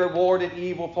be rewarded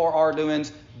evil for our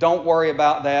doings. Don't worry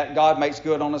about that. God makes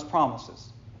good on His promises.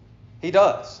 He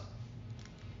does.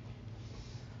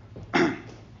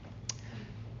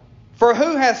 For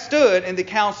who hath stood in the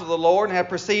counsel of the Lord and hath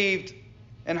perceived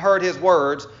and heard His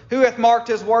words? Who hath marked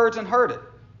His words and heard it?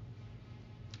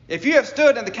 If you have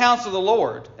stood in the counsel of the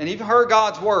Lord and you've heard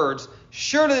God's words,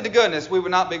 surely to goodness we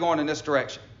would not be going in this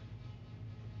direction.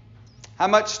 How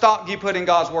much stock do you put in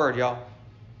God's word, y'all?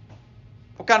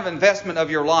 What kind of investment of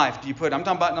your life do you put? I'm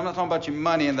not talking about your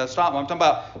money in the stock. I'm talking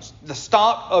about the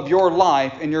stock of your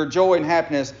life and your joy and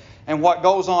happiness and what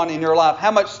goes on in your life. How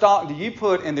much stock do you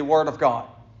put in the Word of God?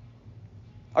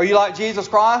 Are you like Jesus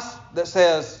Christ that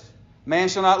says, man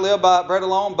shall not live by bread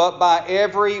alone, but by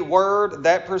every word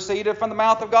that proceeded from the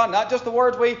mouth of God? Not just the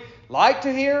words we like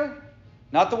to hear,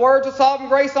 not the words of sovereign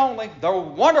grace only, the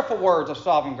wonderful words of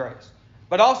sovereign grace,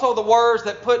 but also the words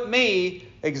that put me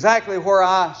exactly where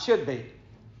I should be.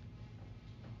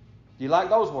 Do you like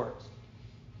those words?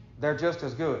 They're just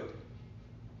as good.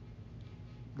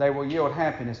 They will yield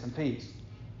happiness and peace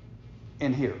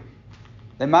in here.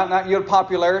 They might not yield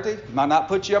popularity, might not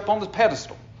put you up on the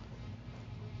pedestal.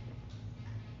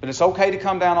 But it's okay to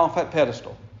come down off that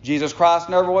pedestal. Jesus Christ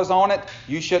never was on it.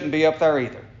 You shouldn't be up there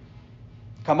either.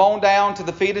 Come on down to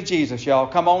the feet of Jesus, y'all.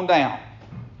 Come on down.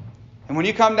 And when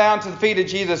you come down to the feet of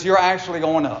Jesus, you're actually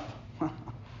going up.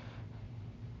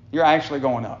 You're actually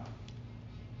going up.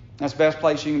 That's the best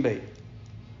place you can be.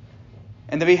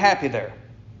 And to be happy there.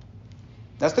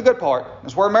 That's the good part.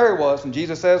 That's where Mary was. And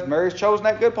Jesus says, Mary's chosen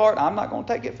that good part. I'm not going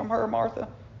to take it from her, Martha.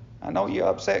 I know you're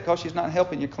upset because she's not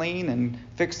helping you clean and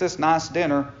fix this nice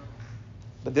dinner.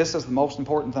 But this is the most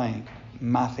important thing.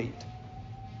 My feet.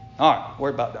 All right, we're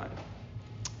about done.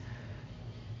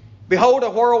 Behold, a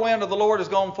whirlwind of the Lord is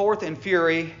gone forth in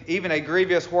fury, even a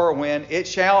grievous whirlwind. It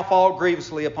shall fall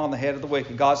grievously upon the head of the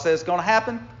wicked. God says it's going to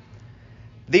happen.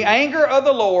 The anger of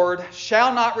the Lord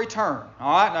shall not return.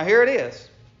 All right, now here it is.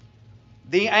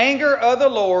 The anger of the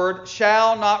Lord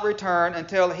shall not return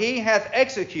until He hath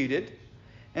executed,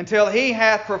 until He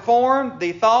hath performed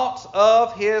the thoughts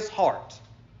of His heart.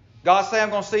 God said, I'm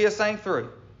going to see this thing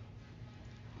through.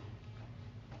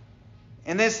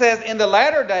 And then it says, in the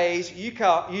latter days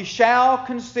you shall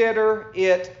consider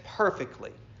it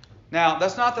perfectly. Now,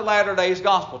 that's not the latter days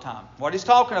gospel time. What he's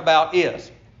talking about is,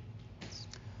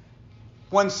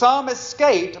 when some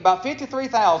escaped, about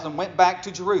 53,000 went back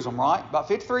to Jerusalem, right? About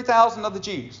 53,000 of the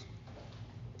Jews.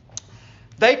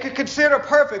 They could consider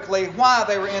perfectly why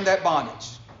they were in that bondage.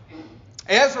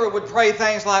 Ezra would pray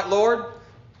things like, Lord,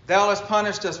 Thou hast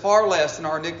punished us far less than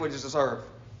our iniquities deserve.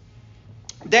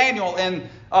 Daniel in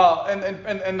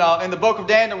the book of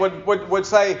Daniel would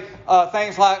say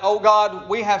things like, oh God,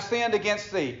 we have sinned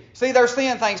against Thee. See, they're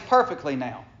seeing things perfectly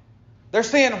now. They're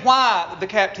seeing why the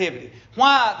captivity,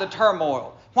 why the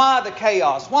turmoil, why the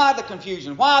chaos, why the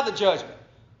confusion, why the judgment,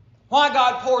 why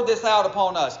God poured this out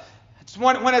upon us.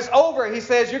 When it's over, He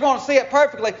says, you're going to see it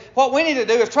perfectly. What we need to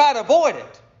do is try to avoid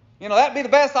it. That'd be the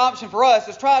best option for us,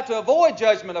 is try to avoid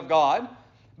judgment of God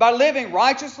by living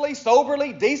righteously,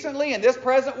 soberly, decently in this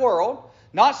present world,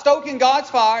 not stoking God's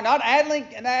fire, not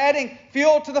adding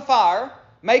fuel to the fire,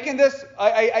 making this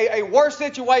a worse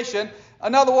situation.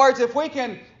 In other words, if we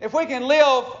can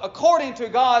live according to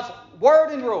God's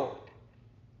word and rule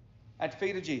at the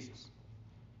feet of Jesus,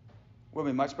 we'll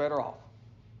be much better off.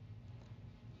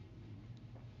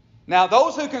 Now,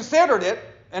 those who considered it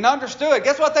and understood,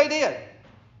 guess what they did?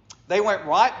 They went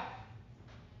right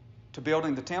to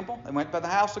building the temple. They went by the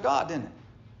house of God, didn't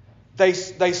they?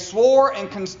 They swore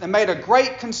and made a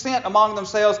great consent among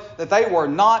themselves that they were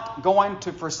not going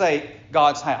to forsake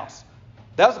God's house.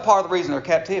 That was a part of the reason of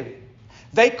their captivity.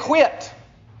 They quit,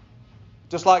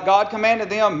 just like God commanded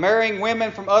them, marrying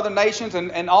women from other nations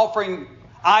and offering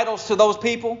idols to those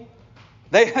people.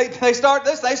 They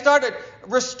started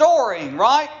restoring,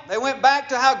 right? They went back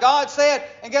to how God said,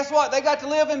 and guess what? They got to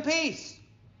live in peace.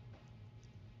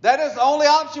 That is the only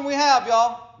option we have,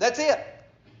 y'all. That's it.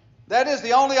 That is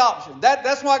the only option.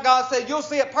 That's why God said you'll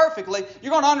see it perfectly.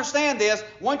 You're going to understand this.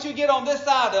 Once you get on this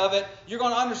side of it, you're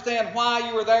going to understand why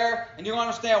you were there, and you're going to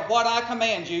understand what I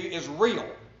command you is real.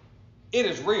 It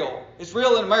is real. It's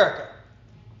real in America.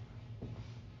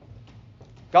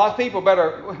 God's people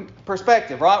better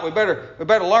perspective, right? We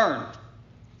better learn.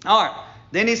 All right.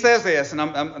 Then He says this,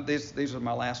 and these are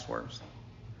my last words.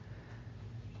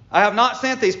 I have not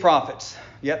sent these prophets,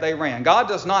 yet they ran. God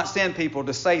does not send people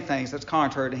to say things that's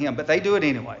contrary to Him, but they do it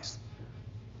anyways.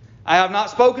 I have not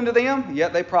spoken to them,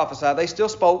 yet they prophesied. They still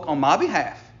spoke on my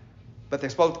behalf, but they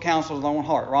spoke the counsel of their own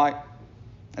heart, right?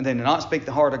 And they did not speak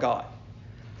the heart of God.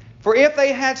 For if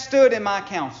they had stood in my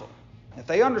counsel, if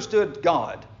they understood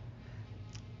God,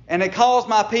 and it caused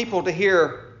my people to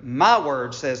hear my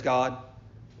words, says God,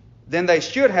 then they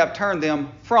should have turned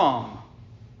them from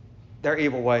their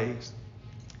evil ways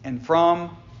and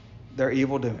from their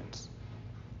evil doings.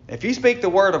 If you speak the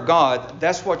word of God,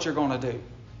 that's what you're going to do.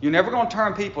 You're never going to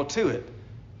turn people to it.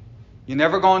 You're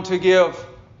never going to give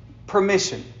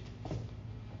permission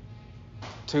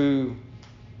to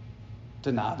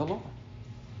deny the Lord.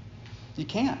 You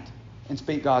can't and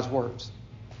speak God's words.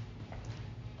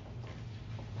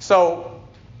 So,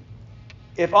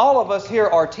 if all of us here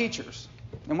are teachers,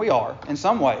 and we are in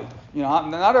some way,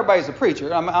 not everybody's a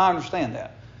preacher, I understand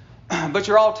that, but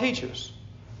you're all teachers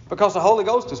because the Holy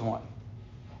Ghost is one,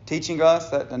 teaching us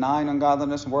that denying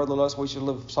ungodliness and worldly lust, we should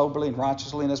live soberly and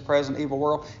righteously in this present evil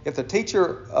world. If the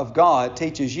teacher of God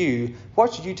teaches you,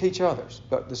 what should you teach others?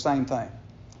 But the same thing.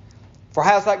 For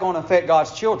how's that going to affect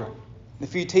God's children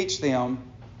if you teach them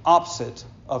opposite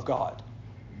of God?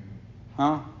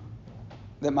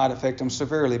 That might affect them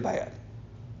severely bad.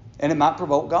 And it might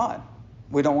provoke God.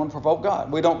 We don't want to provoke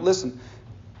God. We don't listen.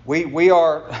 We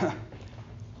are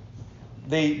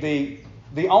the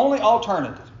only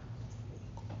alternative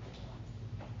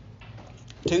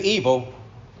to evil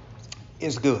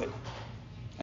is good.